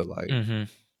door like Mm-hmm.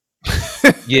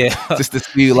 Yeah. just to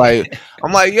see like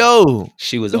I'm like, yo,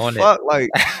 She was the on it. fuck? Like,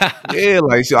 yeah,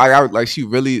 like like she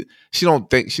really she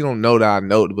don't know that I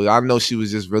know, but I know she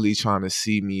was just really trying to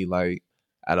see me like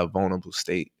at a vulnerable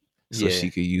state so Yeah. she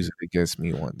could use it against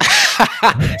me one day.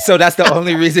 So that's the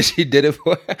only reason she did it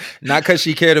for, not because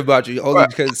she cared about you, only But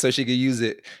because so she could use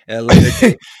it at a later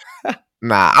date.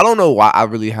 nah, I don't know why. I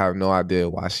really have no idea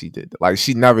why she did that. Like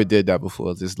she never did that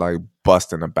before, just like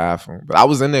bust in the bathroom. But I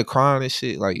was in there crying and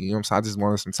shit. Like, you know what I'm saying? I just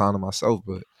wanted some time to myself,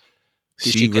 but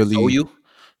Did she she console really you?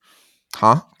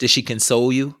 huh? Did she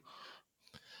console you?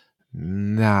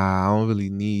 Nah, I don't really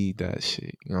need that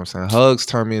shit. You know what I'm saying? Hugs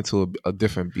turn me into a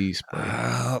different beast,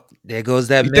 bro. There goes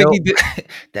that You think male, he did?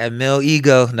 that male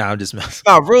ego. Nah, I'm just messing.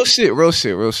 Nah, real shit, real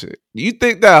shit, real shit. You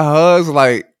think that Hugs,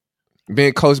 like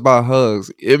being coached by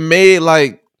Hugs, it made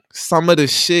like some of the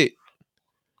shit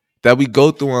that we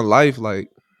go through in life, like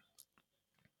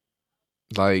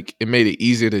it made it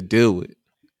easier to deal with.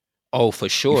 Oh, for You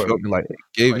sure, feel me? Like it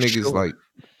gave for niggas sure.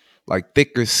 like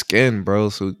thicker skin, bro.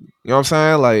 So you know what I'm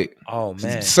saying? Like Oh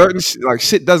man, certain like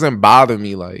shit doesn't bother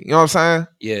me. Like, you know what I'm saying?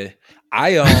 yeah.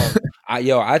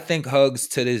 I think Hugs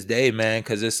to this day, man,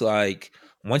 because it's like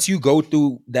once you go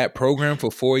through that program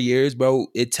for 4 years, bro,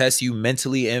 it tests you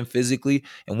mentally and physically.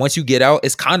 And once you get out,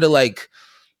 it's kind of like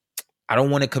I don't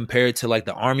want to compare it to like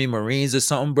the Army Marines or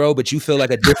something, bro, but you feel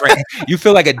like a different you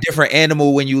feel like a different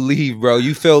animal when you leave, bro.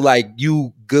 You feel like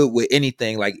you good with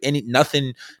anything, like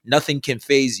nothing can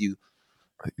phase you.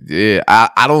 Yeah,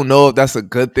 I don't know if that's a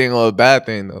good thing or a bad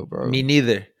thing though, bro. Me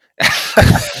neither.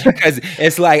 Cuz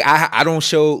it's like I don't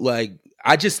show like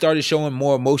I just started showing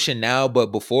more emotion now, but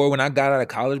before when I got out of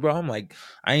college, bro, I'm like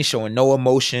I ain't showing no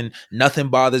emotion. Nothing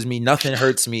bothers me, nothing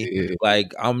hurts me. Yeah,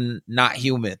 Like I'm not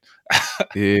human.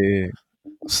 yeah.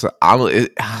 So I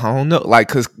don't know, like,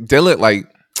 cause Dylan, like,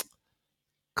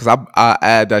 cause I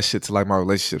add that shit to like my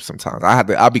relationship sometimes.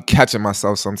 I be catching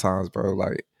myself sometimes, bro.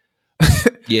 Like,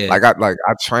 Yeah.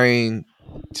 I train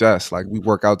Jess, like we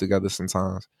work out together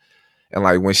sometimes, and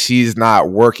like when she's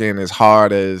not working as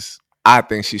hard as I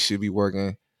think she should be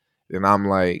working, then I'm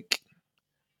like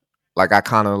I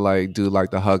kind of like do like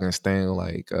the hugging thing,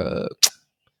 like the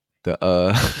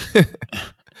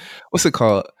what's it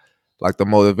called, like the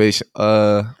motivation,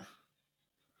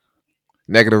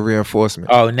 negative reinforcement.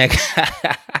 Oh, next.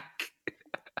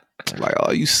 I'm like,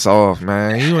 oh, you soft,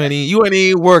 man. You ain't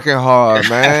even working hard,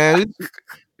 man.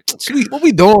 What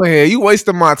we doing here? You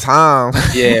wasting my time.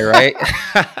 Yeah, right.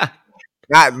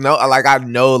 I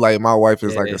know, like my wife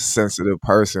is like Yeah, a sensitive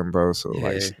person, bro. So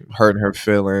like yeah. hurting her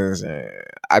feelings, and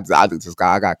I got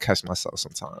to catch myself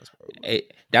sometimes, bro.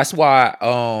 That's why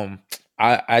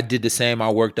I did the same.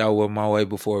 I worked out with my wife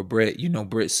before Britt. You know,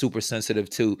 Britt's super sensitive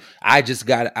too. I just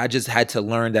had to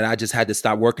learn that I just had to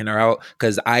stop working her out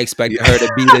because I expected her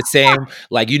to be the same.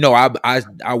 Like, you know,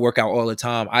 I work out all the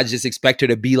time. I just expect her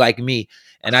to be like me.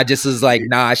 And I just was like,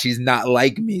 nah, she's not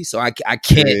like me. So I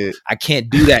can't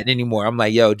do that anymore. I'm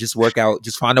like, yo, just work out,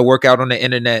 just find a workout on the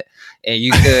internet and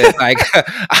you could like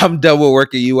I'm done with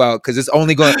working you out because it's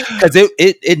only going because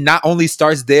it not only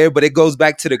starts there, but it goes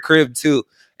back to the crib too.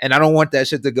 And I don't want that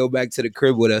shit to go back to the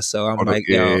crib with us. So I'm like,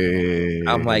 yo,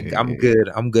 I'm like, I'm good.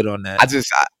 I'm good on that.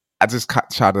 I just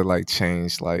try to like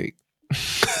change like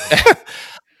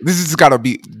this is just gotta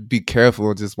be careful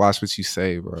and just watch what you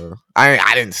say, bro.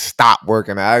 I didn't stop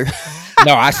working out.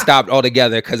 No, I stopped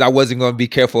altogether because I wasn't going to be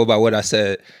careful about what I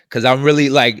said. Because I'm really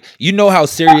like, you know how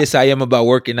serious I am about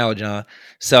working out, John.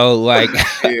 So like,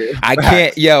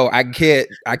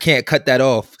 I can't cut that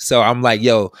off. So I'm like,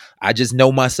 yo, I just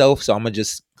know myself. So I'm gonna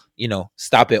just, you know,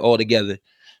 stop it altogether.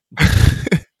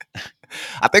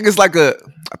 I think it's like I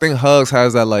think Hugs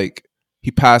has that like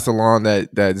he passed along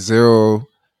that zero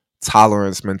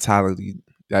tolerance mentality,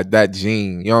 that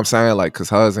gene. You know what I'm saying? Like, cause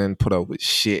Hugs didn't put up with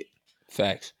shit.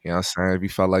 Facts. You know what I'm saying? If he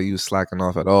felt like you was slacking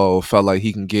off at all, felt like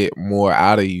he can get more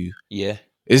out of you. Yeah.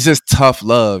 It's just tough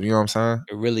love. You know what I'm saying?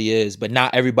 It really is. But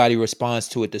not everybody responds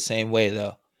to it the same way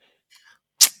though.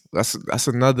 That's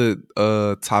another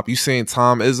top. You seen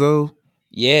Tom Izzo?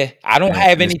 Yeah. I don't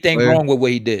have anything wrong with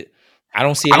what he did. I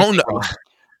don't see anything wrong.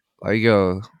 Like,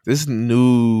 yo, this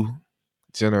new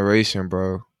generation,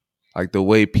 bro. Like the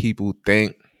way people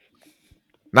think.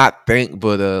 Not think,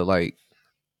 but like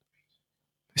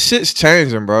shit's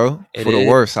changing, bro. For the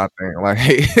worse, I think. Like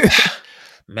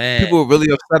man, people were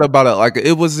really upset about it. Like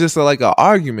it was just like an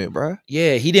argument, bro.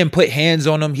 Yeah, he didn't put hands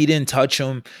on him. He didn't touch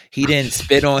him. He didn't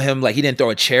spit on him. Like he didn't throw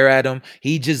a chair at him.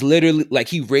 He just literally like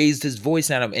he raised his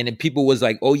voice at him, and then people was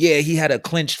like, "Oh yeah, he had a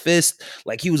clenched fist.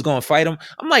 Like he was gonna fight him."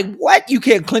 I'm like, "What? You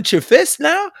can't clench your fist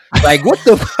now? Like what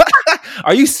the?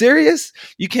 Are you serious?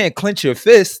 You can't clench your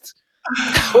fist?"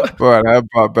 Bro, that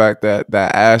brought back that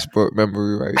Ashbrook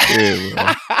memory right there,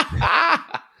 bro.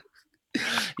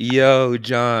 Yo,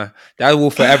 John, that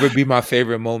will forever be my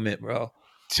favorite moment, bro.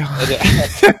 John,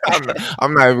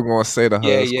 I'm not even gonna say the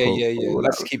Hugs quote. Yeah.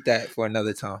 Let's keep that for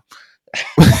another time.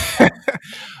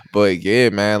 But yeah,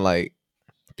 man, like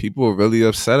people are really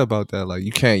upset about that. Like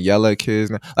you can't yell at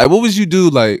kids now. Like what would you do?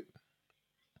 Like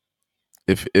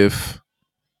if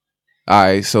all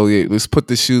right, so yeah, let's put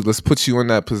you in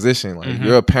that position. Like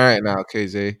you're a parent now,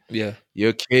 KJ. Yeah.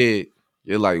 Your kid,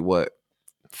 you're like what,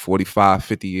 45,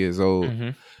 50 years old.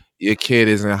 Your kid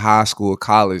is in high school or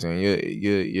college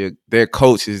and their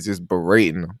coach is just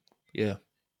berating them. Yeah.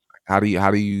 How do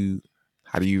you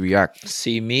react?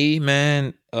 See me,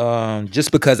 man,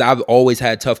 just because I've always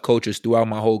had tough coaches throughout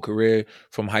my whole career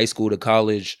from high school to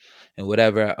college and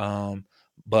whatever.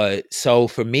 But so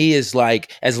for me, it's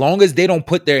like as long as they don't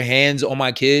put their hands on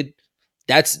my kid,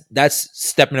 that's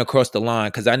stepping across the line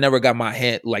because I never got my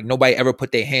hand, like nobody ever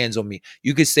put their hands on me.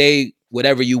 You could say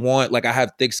whatever you want. Like I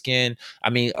have thick skin. I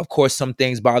mean, of course, some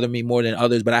things bother me more than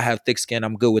others, but I have thick skin.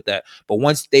 I'm good with that. But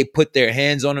once they put their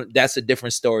hands on it, that's a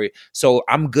different story. So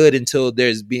I'm good until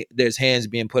there's hands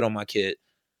being put on my kid.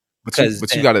 But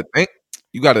you gotta think.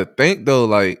 You gotta think though,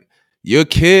 like your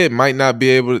kid might not be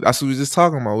able to, that's what we were just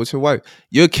talking about with your wife.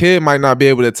 Your kid might not be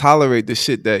able to tolerate the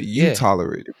shit that you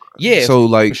tolerated. Yeah. So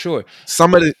like for sure.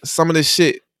 Some of the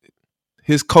shit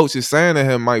his coach is saying to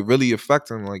him might really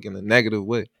affect him like in a negative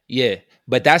way. Yeah.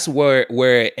 But that's where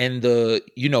in the,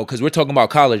 you know, because we're talking about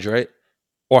college, right?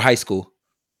 Or high school.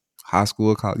 High school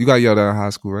or college. You got yelled at in high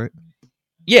school, right?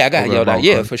 Yeah, I got yelled at.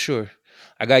 Yeah, for sure.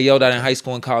 I got yelled at in high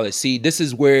school and college. See, this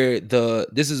is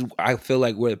I feel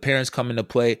like where the parents come into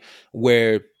play,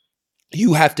 where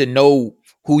you have to know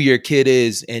who your kid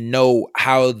is and know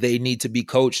how they need to be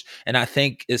coached. And I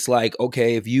think it's like,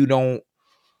 okay,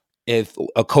 if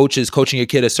a coach is coaching your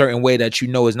kid a certain way that you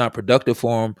know is not productive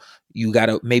for him, you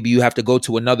have to go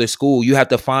to another school. You have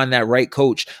to find that right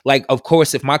coach. Like, of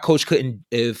course, if my coach couldn't,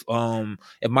 if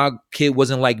my kid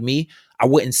wasn't like me, I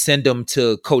wouldn't send him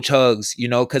to Coach Hugs, you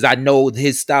know, because I know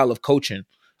his style of coaching.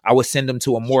 I would send him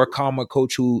to a more calmer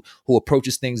coach who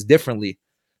approaches things differently.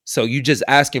 So you just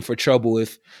asking for trouble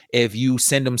if you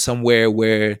send him somewhere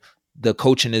where the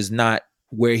coaching is not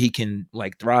where he can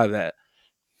like thrive at.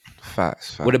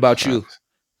 Facts. What about you?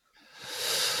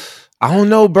 I don't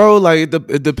know, bro. Like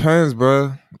it depends,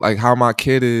 bro. Like how my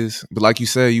kid is, but like you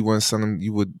said, you wouldn't send them.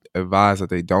 You would advise that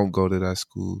they don't go to that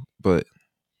school, but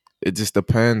it just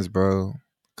depends, bro.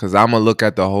 Cause I'm gonna look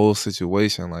at the whole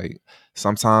situation. Like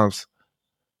sometimes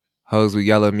Hugs would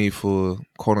yell at me for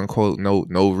quote unquote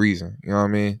no reason. You know what I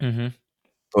mean? Mm-hmm.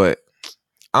 But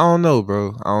I don't know,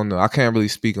 bro. I don't know. I can't really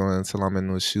speak on it until I'm in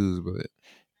those shoes, but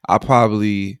I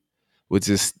probably would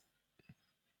just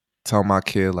tell my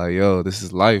kid like, "Yo, this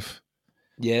is life."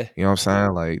 Yeah. You know what I'm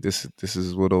saying? Like this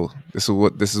is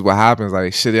what happens.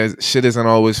 Like shit isn't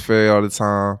always fair all the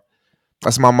time.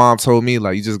 That's what my mom told me.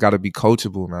 Like you just got to be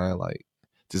coachable, man. Like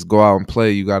just go out and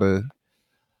play. You gotta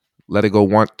let it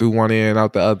go through one ear and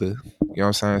out the other. You know what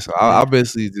I'm saying? So Yeah. I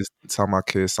basically just tell my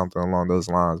kids something along those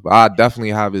lines. But I definitely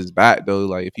have his back though.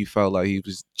 Like if he felt like he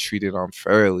was treated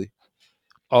unfairly.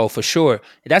 Oh, for sure.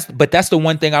 That's the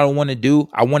one thing I don't want to do.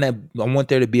 I want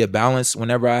there to be a balance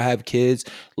whenever I have kids.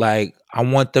 Like I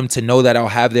want them to know that I'll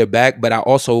have their back, but I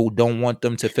also don't want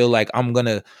them to feel like I'm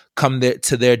gonna come there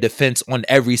to their defense on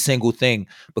every single thing.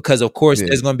 Because of course Yeah,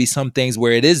 there's gonna be some things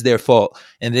where it is their fault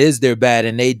and it is their bad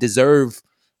and they deserve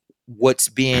what's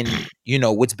being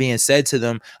said to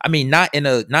them. I mean, not in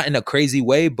a crazy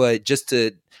way, but just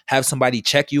to have somebody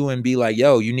check you and be like,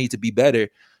 yo, you need to be better.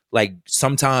 Like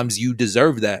sometimes you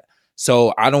deserve that.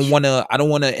 So I don't want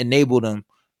to enable them.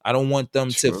 I don't want them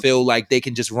to sure. feel like they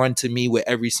can just run to me with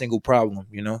every single problem,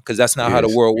 because that's not how the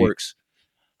Yes, world works.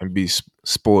 and be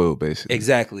spoiled basically.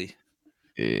 Exactly.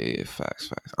 Yeah, facts.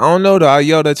 I don't know though. I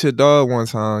yelled at your dog one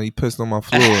time. He pissed on my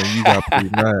floor, and you got pretty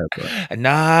mad. But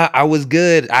Nah, I was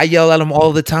good. I yell at them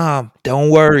all the time. Don't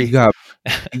you worry. got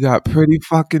you got pretty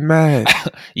fucking mad.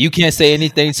 You can't say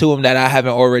anything to them that I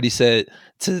haven't already said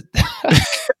to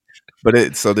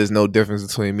But so there's no difference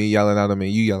between me yelling at him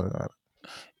and you yelling at him.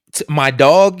 my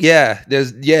dog. Yeah,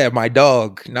 my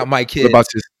dog, not my What kid. about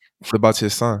your What about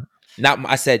your son?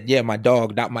 I said, yeah, my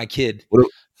dog, not my kid. What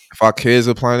if our kids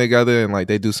are playing together and like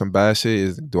they do some bad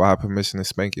shit? Do I have permission to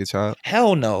spank your child?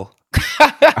 Hell no.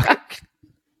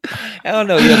 Hell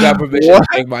no, you don't got permission to What?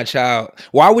 spank my child.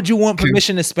 Why would you want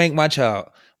permission to spank my child?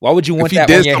 Why would you If want he that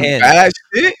on did your some hands? bad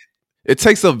shit, it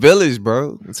takes a village,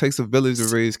 bro. It takes a village to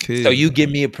raise kids. So you give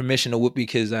me a permission to whoop your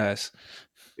kid's ass?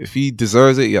 If he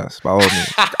deserves it, yes, by all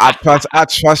means. I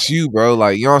trust you, bro.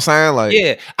 Like, you know what I'm saying? Like,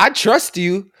 Yeah, I trust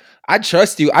you. I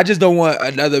just don't want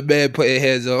another man putting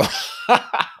hands on.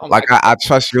 like I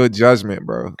trust your judgment,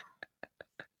 bro.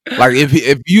 Like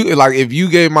if you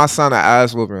gave my son an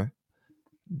ass whooping,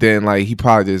 then like he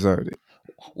probably deserved it.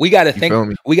 We gotta You feel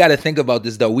me? think about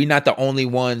this though. We're not the only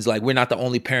ones, like we're not the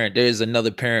only parent. There's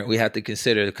another parent we have to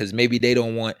consider because maybe they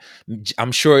don't want,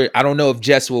 I'm sure, I don't know if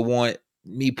Jess will want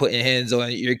me putting hands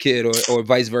on your kid or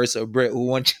vice versa, or Brett will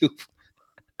want you.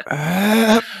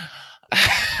 I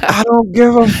don't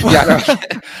give a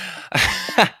fuck.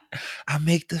 I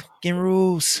make the fucking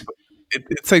rules.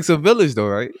 It takes a village though,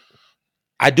 right?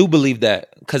 I do believe that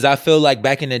because I feel like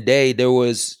back in the day there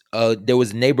was a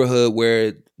neighborhood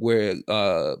where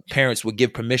parents would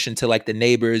give permission to like the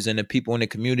neighbors and the people in the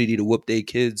community to whoop their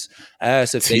kids'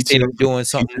 ass if they see them doing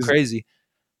something crazy.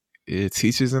 Yeah,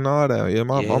 teachers and all that. Yeah,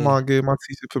 my mom gave my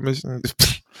teacher permission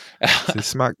to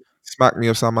smack me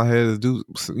upside my head to do.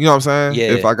 You know what I'm saying?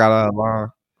 Yeah. If I got out of line.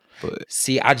 But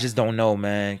see, I just don't know,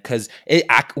 man. Because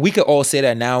we could all say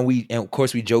that now. And of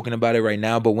course we joking about it right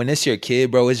now. But when it's your kid,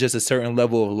 bro, it's just a certain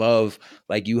level of love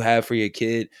like you have for your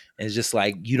kid. And it's just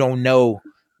like you don't know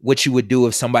what you would do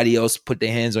if somebody else put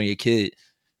their hands on your kid.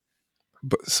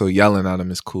 But so yelling at him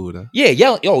is cool though. Yeah,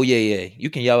 yell. Oh yeah. You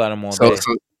can yell at him all day.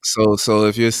 So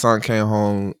if your son came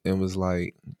home and was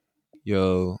like,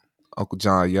 "Yo, Uncle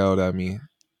John yelled at me,"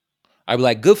 I'd be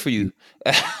like, "Good for you."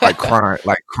 like crying.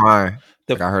 Like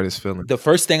I hurt his feelings. The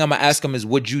first thing I'm gonna ask him is,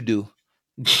 "What'd you do?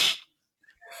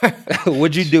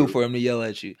 What'd you do for him to yell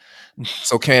at you?"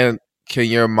 So can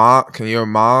your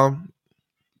mom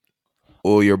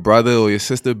or your brother or your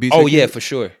sister beat you? Oh yeah, for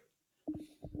sure.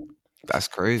 That's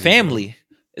crazy. Family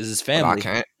bro. is his family. But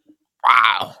I can't.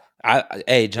 Wow.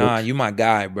 Hey John, you my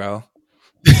guy, bro.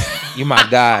 You my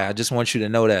guy. I just want you to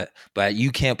know that. But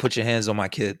you can't put your hands on my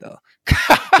kid though.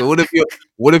 So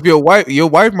what if your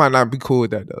wife might not be cool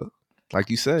with that though? Like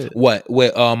you said. What?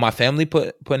 With my family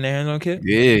putting their hands on a kid?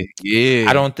 Yeah.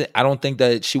 I don't think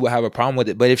that she would have a problem with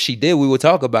it. But if she did, we would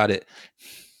talk about it.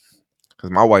 Cause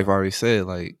my wife already said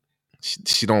like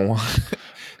she don't want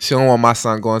she don't want my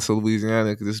son going to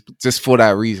Louisiana just for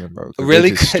that reason, bro.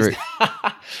 Really?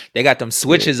 They got them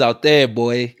switches out there,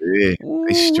 boy. Yeah,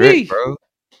 they strict, bro.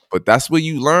 But that's where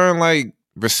you learn like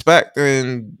respect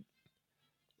and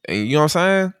you know what I'm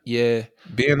saying? Yeah.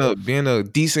 Being a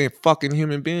decent fucking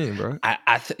human being, bro.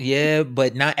 Yeah,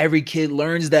 but not every kid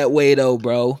learns that way though,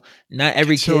 bro. Not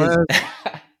every kid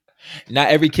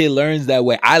learns that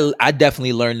way. I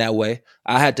definitely learned that way.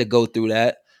 I had to go through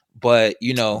that. But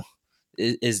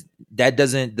is that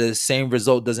the same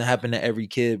result doesn't happen to every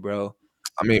kid, bro.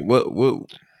 I mean, what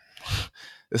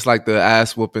it's like the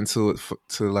ass whooping to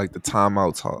like the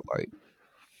timeout talk. Like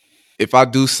if I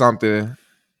do something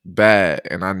bad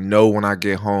and I know when I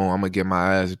get home I'm gonna get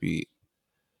my ass beat,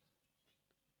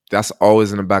 that's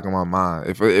always in the back of my mind.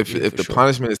 If the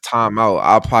punishment is timeout,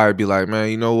 I'll probably be like, man,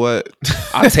 you know what?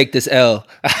 I'll take this L.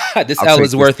 This I'll L take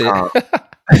is this worth time.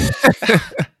 it.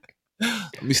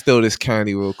 Let me steal this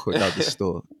candy real quick out the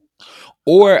store.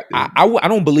 Or I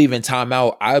don't believe in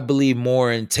timeout. I believe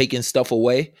more in taking stuff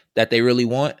away that they really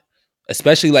want,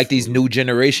 especially like these new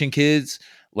generation kids.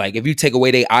 Like if you take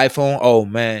away their iPhone, oh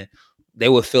man, they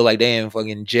would feel like they in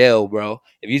fucking jail, bro.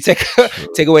 If you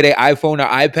take away their iPhone or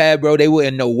iPad, bro, they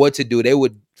wouldn't know what to do. They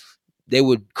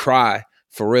would cry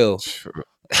for real. Sure.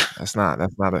 That's not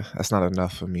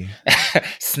enough for me.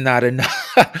 It's not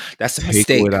enough. That's a Take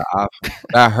mistake. away the iPhone.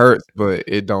 That hurts, but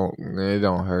it don't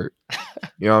hurt.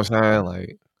 You know what I'm saying?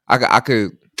 Like I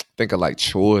could think of like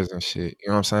chores and shit. You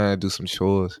know what I'm saying? Do some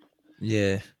chores.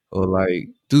 Yeah. Or like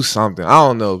do something. I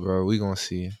don't know, bro. We gonna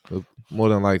see. But more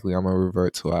than likely, I'm gonna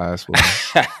revert to our ass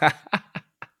whooping.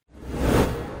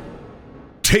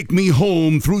 Take me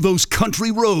home through those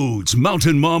country roads,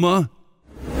 Mountain Mama.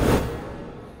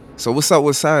 So what's up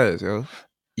with Saz, yo?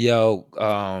 Yo,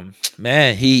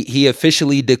 man, he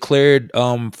officially declared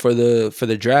for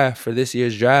the draft, for this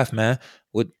year's draft, man.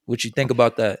 What you think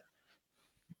about that?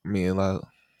 I mean, like,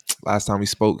 last time we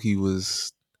spoke, they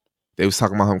was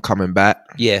talking about him coming back.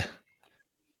 Yeah.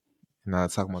 Now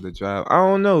talking about the draft. I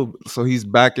don't know. So he's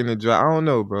back in the draft. I don't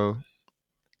know, bro.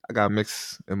 I got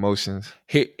mixed emotions.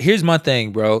 Here's my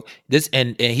thing, bro. This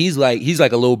and he's like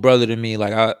a little brother to me.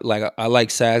 Like I like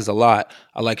Sags a lot.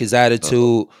 I like his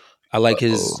attitude. I like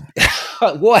his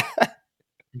what?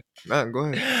 Nah, go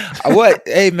ahead. What?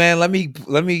 Hey man, let me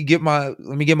get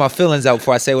my feelings out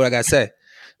before I say what I gotta say.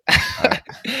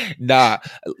 Nah.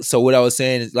 So what I was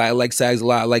saying is like I like Sags a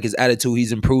lot. I like his attitude.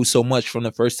 He's improved so much from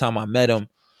the first time I met him.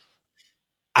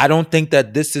 I don't think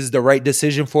that this is the right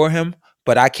decision for him,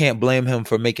 but I can't blame him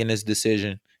for making this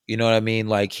decision. You know what I mean?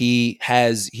 Like he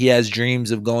has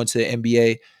dreams of going to the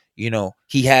NBA. You know,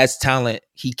 he has talent.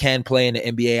 He can play in the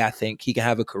NBA. I think he can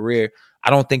have a career. I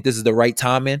don't think this is the right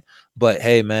timing, but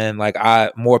hey, man, like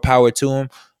more power to him.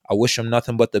 I wish him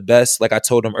nothing but the best. Like I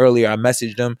told him earlier, I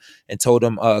messaged him and told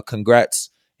him congrats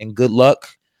and good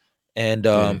luck. And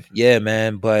yeah,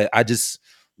 man, but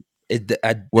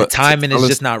the timing is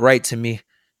just not right to me.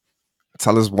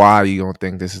 Tell us why you don't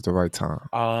think this is the right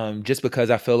time. Just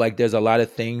because I feel like there's a lot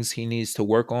of things he needs to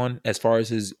work on as far as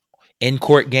his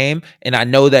in-court game, and I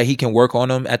know that he can work on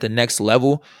them at the next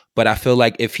level, but I feel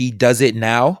like if he does it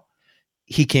now,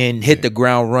 he can hit the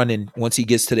ground running once he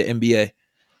gets to the NBA.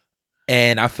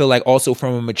 And I feel like also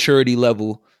from a maturity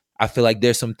level, I feel like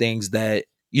there's some things that,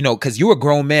 you know, because you're a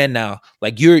grown man now.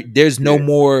 Like there's no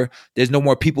more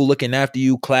people looking after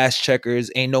you, class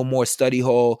checkers, ain't no more study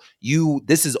hall.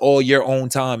 This is all your own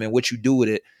time and what you do with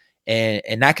it.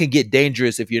 And that can get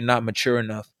dangerous if you're not mature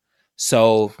enough.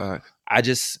 So I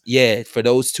just, for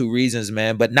those two reasons,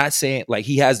 man, but not saying like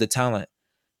he has the talent.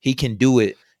 He can do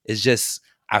it. It's just,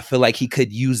 I feel like he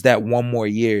could use that one more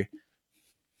year.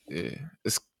 Yeah.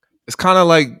 It's kind of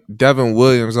like Devin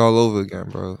Williams all over again,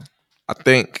 bro. I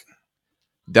think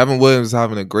Devin Williams is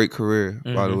having a great career,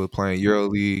 by the way, playing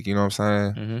EuroLeague. You know what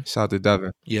I'm saying? Shout out to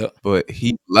Devin. Yeah. But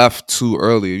he left too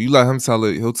early. If you let him tell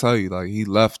it, he'll tell you, like, he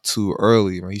left too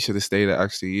early. Man, he should have stayed an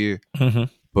extra year.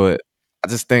 But I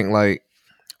just think, like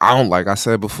I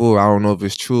said before, I don't know if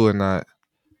it's true or not,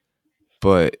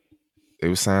 but they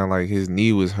were saying, like, his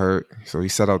knee was hurt. So he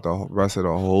set out the rest of the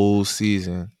whole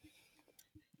season.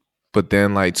 But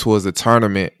then, like, towards the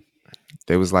tournament,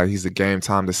 they was like, he's a game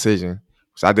time decision,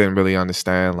 which I didn't really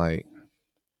understand. Like,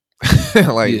 what?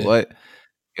 You know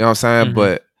what I'm saying?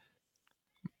 But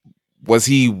was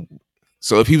he?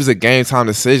 So if he was a game time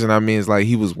decision, that means like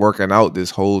he was working out this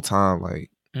whole time, like,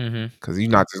 because you're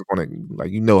not just gonna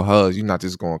like Huz, you're not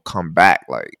just gonna come back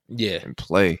like and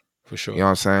play for sure. You know what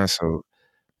I'm saying? So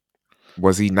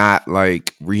was he not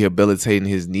like rehabilitating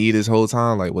his knee this whole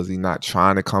time? Like, was he not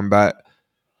trying to come back?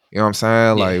 You know what I'm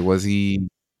saying? Yeah. Like, was he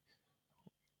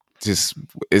just?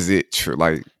 Is it true?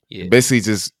 Like, basically,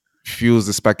 just fuels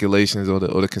the speculations or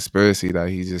the conspiracy that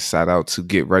he just sat out to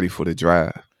get ready for the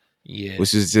draft. Yeah,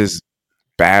 which is just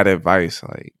bad advice.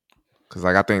 Like, because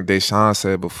like I think Deshaun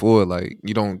said before, like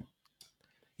you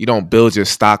don't build your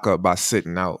stock up by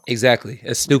sitting out. Exactly.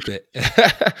 It's stupid.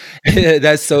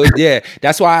 That's so,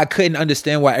 that's why I couldn't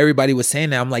understand why everybody was saying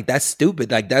that. I'm like, that's stupid.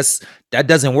 Like that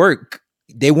doesn't work.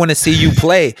 They want to see you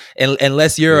play, and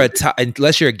unless you're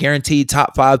unless you're a guaranteed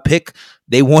top 5 pick,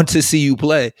 they want to see you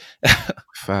play.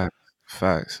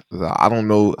 Facts. I don't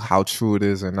know how true it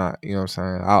is or not. You know what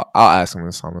I'm saying? I'll ask him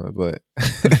in summer, but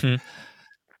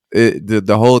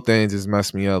the whole thing just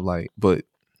messed me up. Like, but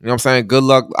You know what I'm saying? Good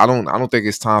luck. I don't think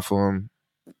it's time for him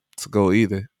to go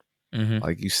either. Mm-hmm.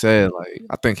 Like you said, like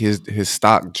I think his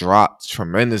stock dropped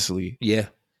tremendously. Yeah.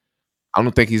 I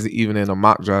don't think he's even in a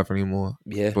mock draft anymore.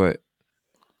 Yeah. But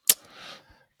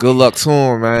good luck to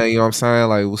him, man. You know what I'm saying?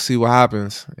 Like we'll see what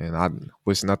happens. And I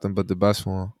wish nothing but the best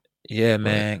for him. Yeah, But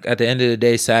man. At the end of the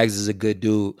day, Sags is a good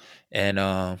dude, and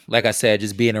like I said,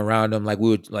 just being around him, like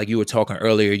you were talking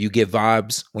earlier, you get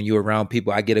vibes when you're around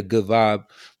people. I get a good vibe,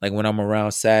 like when I'm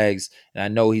around Sags, and I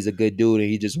know he's a good dude, and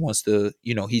he just wants to,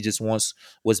 he just wants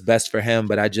what's best for him.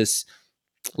 But I just,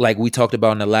 like we talked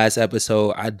about in the last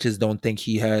episode, I just don't think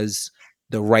he has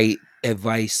the right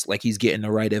advice. Like he's getting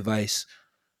the right advice,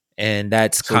 and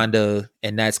that's so kind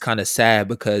of sad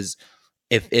because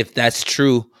if that's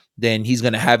true, then he's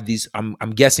gonna have these. I'm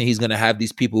guessing he's gonna have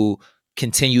these people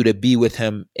continue to be with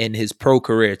him in his pro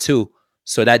career too.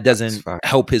 So that that's doesn't fact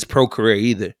help his pro career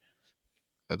either.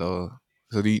 at all.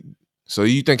 So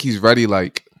you think he's ready,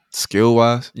 like skill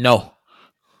wise? No.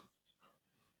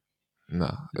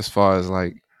 No. As far as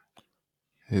like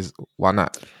why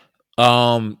not?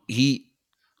 He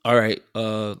all right.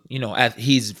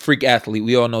 He's freak athlete.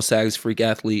 We all know Sag's freak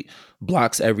athlete,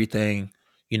 blocks everything.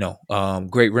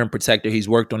 Great rim protector. He's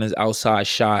worked on his outside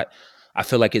shot. I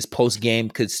feel like his post game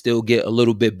could still get a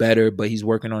little bit better, but he's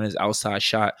working on his outside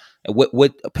shot. And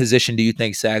what position do you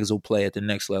think Sags will play at the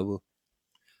next level?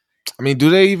 I mean, do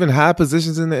they even have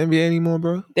positions in the NBA anymore,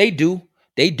 bro? They do,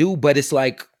 but it's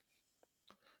like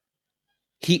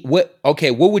what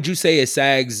would you say is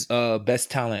Sag's best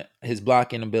talent? His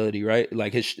blocking ability, right?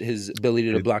 Like his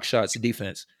ability to block shots,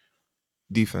 defense.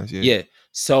 Defense, yeah. Yeah.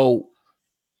 So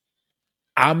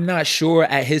I'm not sure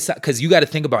at his side, because you got to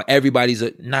think about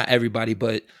not everybody,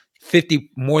 but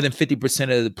more than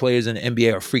 50% of the players in the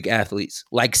NBA are freak athletes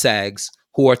like Sags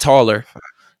who are taller.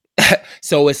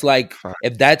 So it's like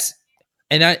if that's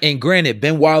and granted,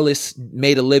 Ben Wallace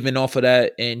made a living off of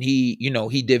that, and he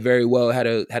did very well, had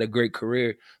a great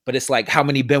career. But it's like, how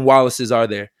many Ben Wallaces are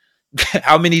there?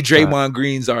 How many Draymond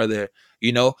Greens are there?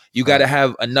 You got to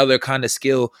have another kind of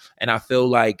skill, and I feel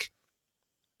like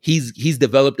he's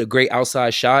developed a great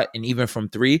outside shot, and even from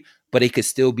three, but it could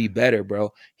still be better,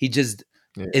 bro.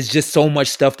 It's just so much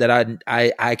stuff that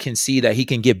I can see that he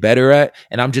can get better at,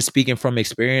 and I'm just speaking from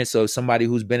experience. So somebody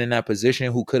who's been in that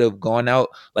position, who could have gone out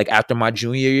like after my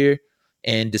junior year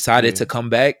and decided to come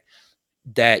back,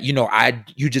 that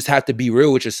you just have to be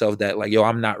real with yourself that, like, yo,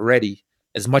 I'm not ready.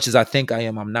 As much as I think I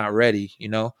am, I'm not ready.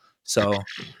 So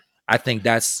I think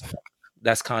that's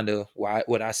kind of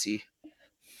what I see.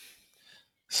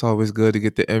 It's always good to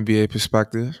get the NBA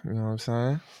perspective. You know what I'm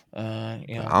saying? I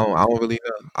don't really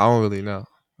know. I don't really know.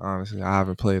 Honestly, I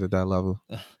haven't played at that level.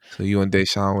 So you and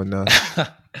Deshaun would know.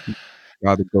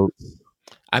 The goats.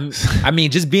 I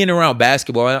mean, just being around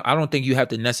basketball, I don't think you have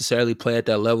to necessarily play at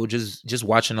that level. Just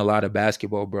watching a lot of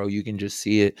basketball, bro, you can just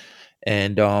see it.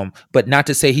 And but not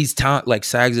to say he's like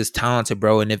Sags is talented,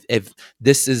 bro. And if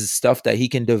this is stuff that he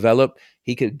can develop,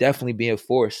 he could definitely be a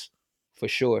force for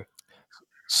sure.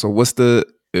 So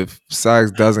if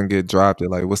Sags doesn't get drafted,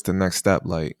 like what's the next step?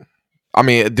 Like, I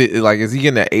mean, is he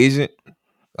getting an agent?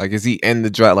 Like, is he in the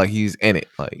draft? Like, he's in it.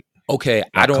 Like, okay,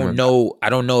 I don't know. I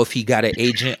don't know if he got an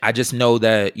agent. I just know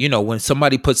that when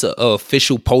somebody puts a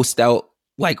official post out,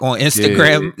 like on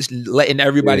Instagram, letting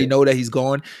everybody know that he's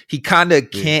gone, he kind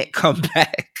of can't come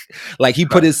back. Like he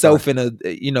put himself in a,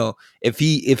 if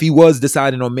he was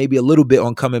deciding on maybe a little bit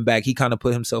on coming back, he kind of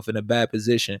put himself in a bad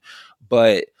position.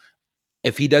 But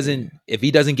if he doesn't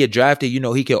get drafted,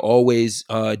 he can always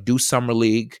do summer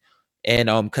league.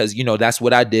 And because that's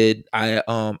what I did.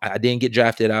 I didn't get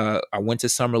drafted. I went to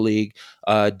summer league,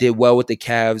 did well with the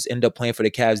Cavs, ended up playing for the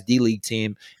Cavs D League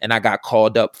team, and I got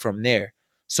called up from there.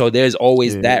 So there's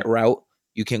always that route.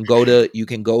 You can go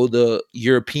the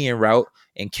European route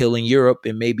and kill in Europe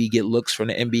and maybe get looks from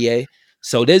the NBA.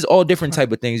 So there's all different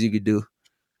type of things you could do.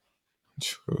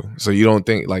 True. So you don't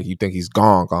think you think he's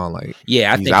gone? Like,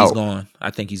 yeah, I think he's gone. I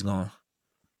think he's gone.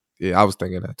 Yeah, I was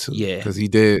thinking that too. Yeah, because he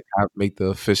did make the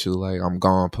official like I'm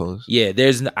gone post. Yeah,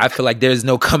 I feel like there's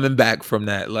no coming back from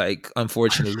that. Like,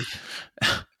 unfortunately.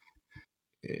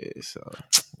 Yeah, so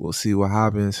we'll see what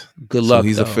happens. Good luck. So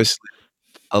he's officially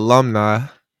alumni.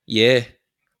 Yeah,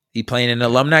 he playing in an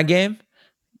alumni game.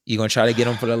 You gonna try to get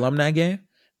him for the alumni game?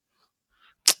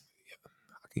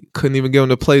 He couldn't even get him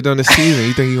to play during the season.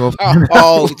 You think he gonna?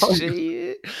 Oh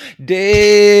shit!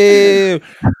 Damn.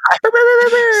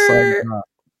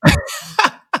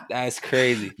 That's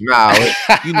crazy. Nah,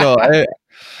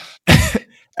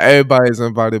 everybody's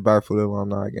invited back for the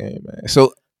alumni game, man.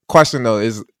 So, question though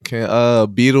is,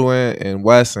 can Beetle and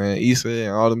Wes and Issa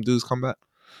and all them dudes come back?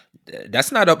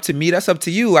 That's not up to me. That's up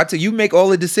to you. You make all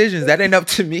the decisions. That ain't up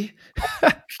to me.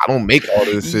 I don't make all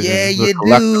the decisions. Yeah, it's you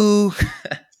do.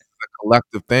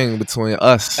 collective thing between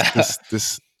us.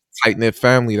 This tight knit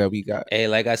family that we got. Hey,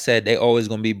 like I said, they always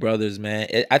gonna be brothers, man.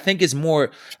 I think it's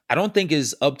more. I don't think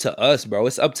it's up to us, bro.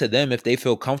 It's up to them if they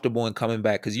feel comfortable in coming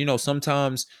back. Because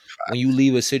sometimes when you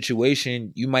leave a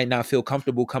situation, you might not feel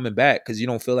comfortable coming back because you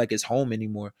don't feel like it's home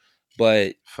anymore.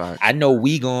 But I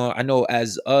know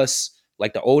as us,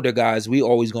 like the older guys, we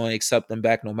always gonna accept them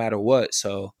back no matter what.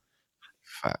 So,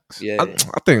 facts. Yeah, I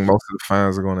think most of the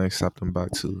fans are gonna accept them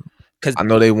back too. Because I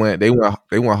know they went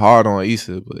hard on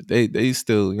Issa, but they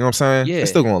still, you know what I'm saying? Yeah, they're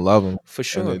still gonna love him for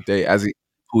sure. And they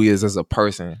who he is as a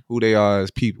person, who they are as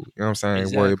people. You know what I'm saying?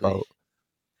 Exactly. Worry about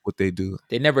what they do.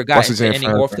 They never got into any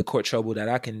off the court trouble that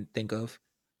I can think of.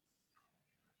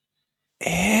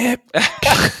 I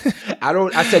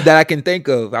said that I can think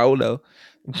of. I don't know.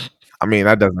 I mean,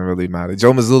 that doesn't really matter.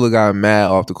 Joe Mazzulla got mad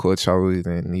off the court trouble,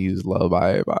 and he was loved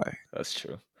by everybody. That's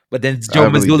true. But then Joe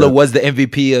Mazzulla was the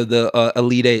MVP of the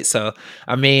Elite Eight. So,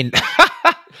 I mean,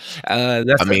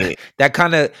 that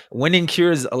kind of winning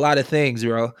cures a lot of things,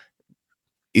 bro.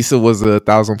 Issa was a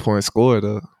 1,000-point scorer,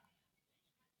 though.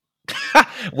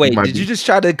 Wait, did you just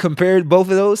try to compare both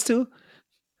of those two?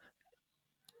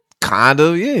 Kind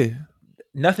of, yeah.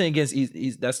 Nothing against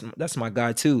that's my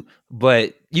guy too,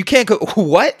 but you can't go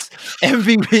what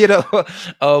MVP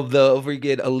of the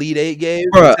freaking Elite Eight game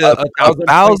to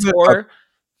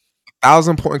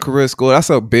 1,000-point career score. That's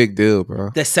a big deal,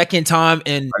 bro. The second time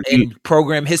in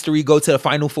program history go to the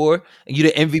Final Four and you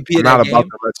the MVP of that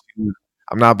game.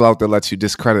 I'm not about to let you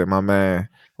discredit my man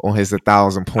on his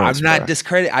 1,000 points. I'm not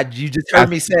discredit. You just heard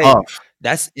me say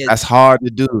that's hard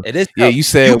to do. It is. Yeah, you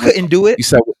said you couldn't do it.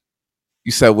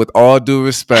 You said with all due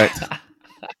respect,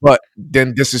 but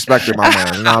then disrespected my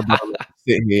man. Now I'm about to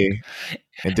sit here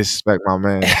and disrespect my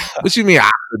man. What you mean?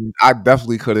 I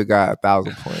definitely could have got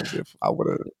 1,000 points if I would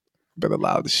have been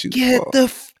allowed to shoot.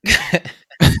 That's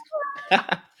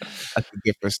a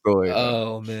different story.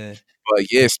 Oh man.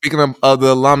 But yeah, speaking of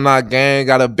the alumni gang,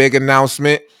 got a big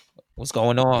announcement. What's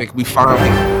going on? I think we finally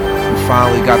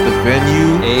got the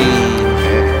venue. Hey.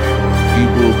 And we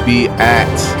will be at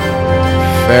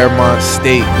Fairmont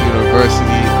State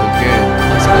University again.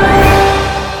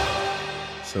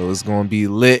 So it's gonna be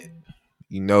lit.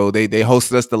 You know, they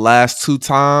hosted us the last two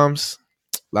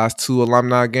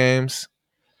alumni games.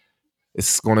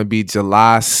 It's gonna be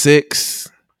July 6th.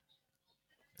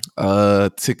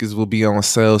 Tickets will be on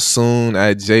sale soon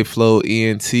at JFlow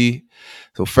ENT.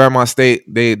 So Fairmont State,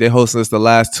 they hosted us the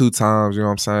last two times, you know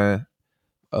what I'm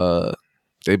saying?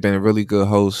 They've been really good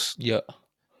hosts. Yeah.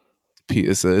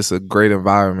 It's a great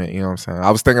environment, you know what I'm saying?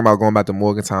 I was thinking about going back to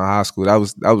Morgantown High School. That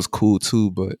was cool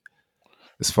too, but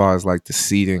as far as like the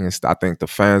seating, I think the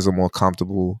fans are more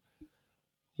comfortable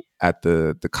at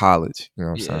the college, you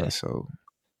know what I'm saying? So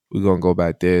we're gonna go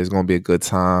back there. It's gonna be a good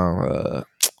time.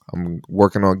 I'm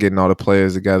working on getting all the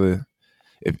players together.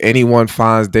 If anyone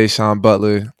finds Deshaun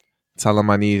Butler, tell him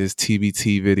I need his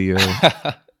TBT video.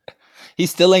 He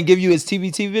still ain't give you his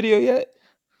TBT video yet?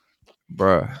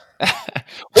 Bruh.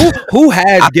 Who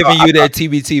has given you their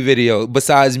TBT video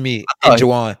besides me and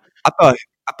Juwan? I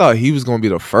thought he was gonna be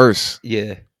the first.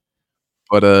 Yeah.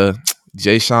 But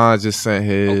Jay Sean just sent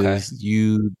his. Okay.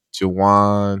 You,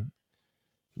 Juwan,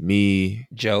 me,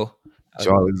 Joe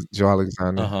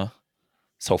Alexander. Uh-huh.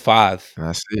 So 5. And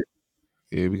that's it.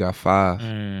 Yeah, we got 5.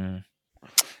 I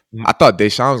thought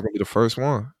Deshaun was gonna be the first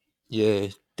one. Yeah,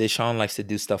 Deshaun likes to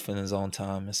do stuff in his own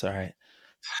time. It's all right.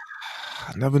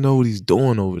 I never know what he's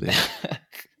doing over there.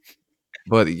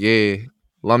 But yeah,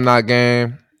 alumni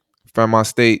game, Fairmont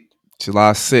State,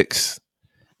 July 6th.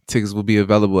 Tickets will be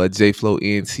available at JFlow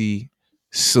ENT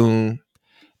soon.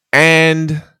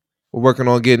 And we're working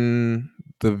on getting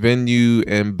the venue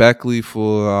in Beckley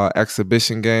for our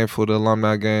exhibition game for the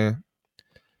alumni game.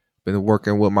 Been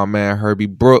working with my man Herbie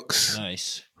Brooks.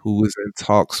 Nice. Who is in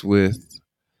talks with.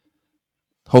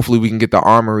 Hopefully we can get the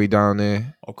Armory down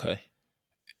there. Okay.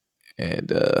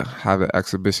 And have an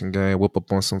exhibition game, whip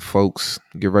up on some folks,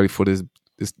 get ready for this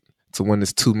to win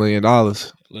this $2 million.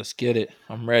 Let's get it.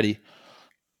 I'm ready.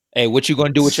 Hey, what you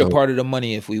gonna do with your part of the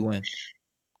money if we win?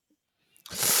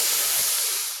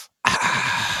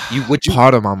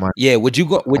 Part of my money. Yeah, would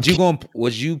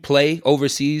you play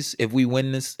overseas if we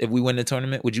win the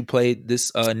tournament? Would you play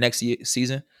this next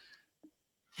season?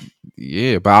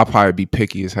 Yeah, but I'll probably be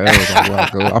picky as hell where I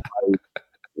go. I'll probably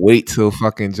wait till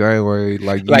fucking January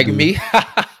like me.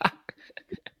 I'll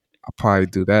probably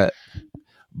do that.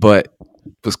 But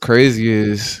what's crazy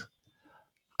is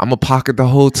I'm gonna pocket the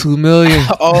whole $2 million.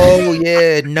 Oh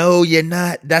yeah, no, you're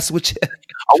not. That's what you.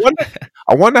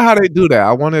 I wonder how they do that.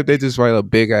 I wonder if they just write a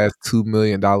big ass $2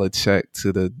 million check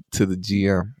to the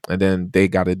GM, and then they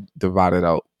got to divide it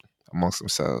out amongst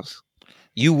themselves.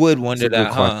 You would It's wonder a good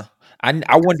that, question. huh?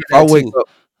 I wonder that too.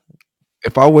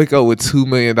 If I wake up with $2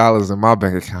 million in my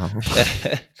bank account,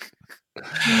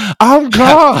 I'm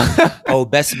gone. Oh,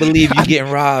 best believe you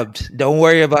getting robbed. Don't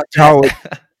worry about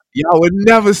that. Y'all would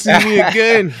never see me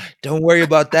again. Don't worry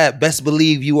about that. Best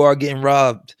believe you are getting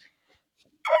robbed.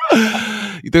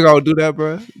 You think I would do that,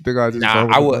 bro? You think I just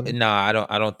I would. Nah,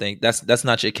 I don't think that's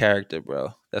not your character,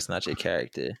 bro. That's not your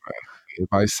character.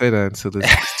 Everybody say that until there's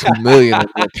 $2 million in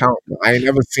the account. I ain't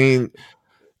never seen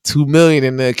 $2 million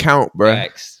in the account, bro.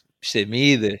 Facts. Shit,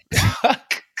 me either.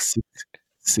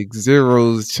 Six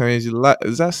zeros change your life.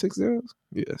 Is that 6 zeros?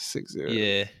 Yeah, 6 zeros.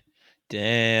 Yeah.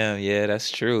 Damn. Yeah, that's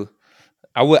true.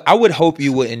 I would hope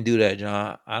you wouldn't do that,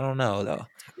 John. I don't know though.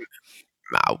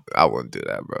 Nah, I wouldn't do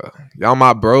that, bro. Y'all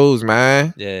my bros,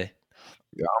 man. Yeah.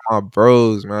 Y'all my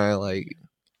bros, man. Like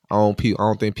I don't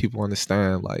think people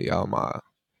understand. Like y'all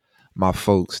my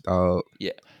folks, dog.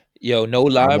 Yeah. Yo, no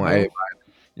lie, bro.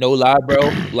 No lie,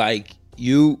 bro. Like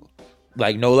you,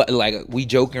 like no, like we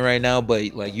joking right now,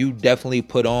 but like you definitely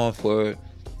put on for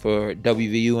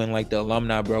WVU and like the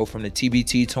alumni, bro, from the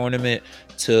TBT tournament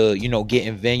to, you know,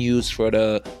 getting venues for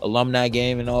the alumni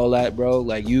game and all that, bro.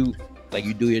 Like you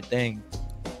do your thing.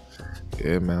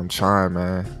 Yeah, man, I'm trying,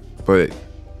 man. But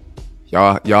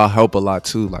y'all help a lot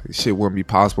too. Like shit wouldn't be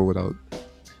possible without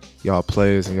y'all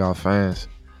players and y'all fans.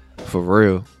 For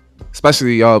real.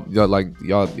 Especially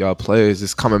y'all players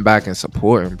just coming back and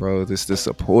supporting, bro. This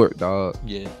support, dog.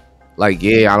 Yeah. Like,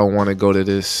 yeah, I don't want to go to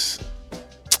this,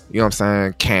 you know what I'm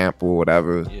saying, camp or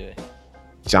whatever. Yeah.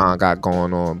 John got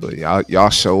going on, but y'all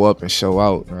show up and show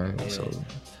out, man. Yeah. So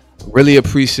really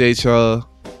appreciate y'all,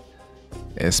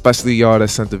 and especially y'all that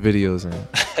sent the videos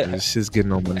in. This shit's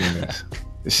getting on my nerves.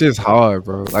 This shit's hard,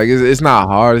 bro. Like it's not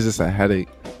hard. It's just a headache.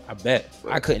 I bet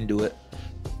I couldn't do it.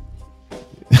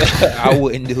 I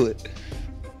wouldn't do it.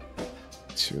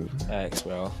 True. Thanks,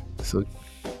 bro. So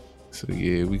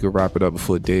yeah, we could wrap it up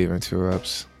before Dave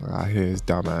interrupts. I hear his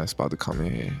dumb ass about to come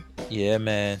in here. Yeah,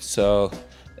 man. So,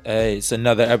 hey, it's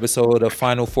another episode of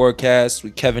Final Forecast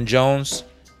with Kevin Jones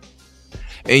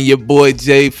and your boy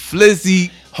Jay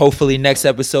Flizzy. Hopefully, next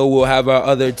episode we'll have our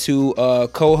other two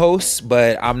co-hosts,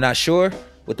 but I'm not sure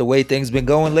with the way things been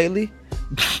going lately.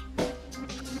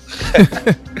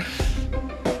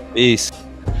 Peace.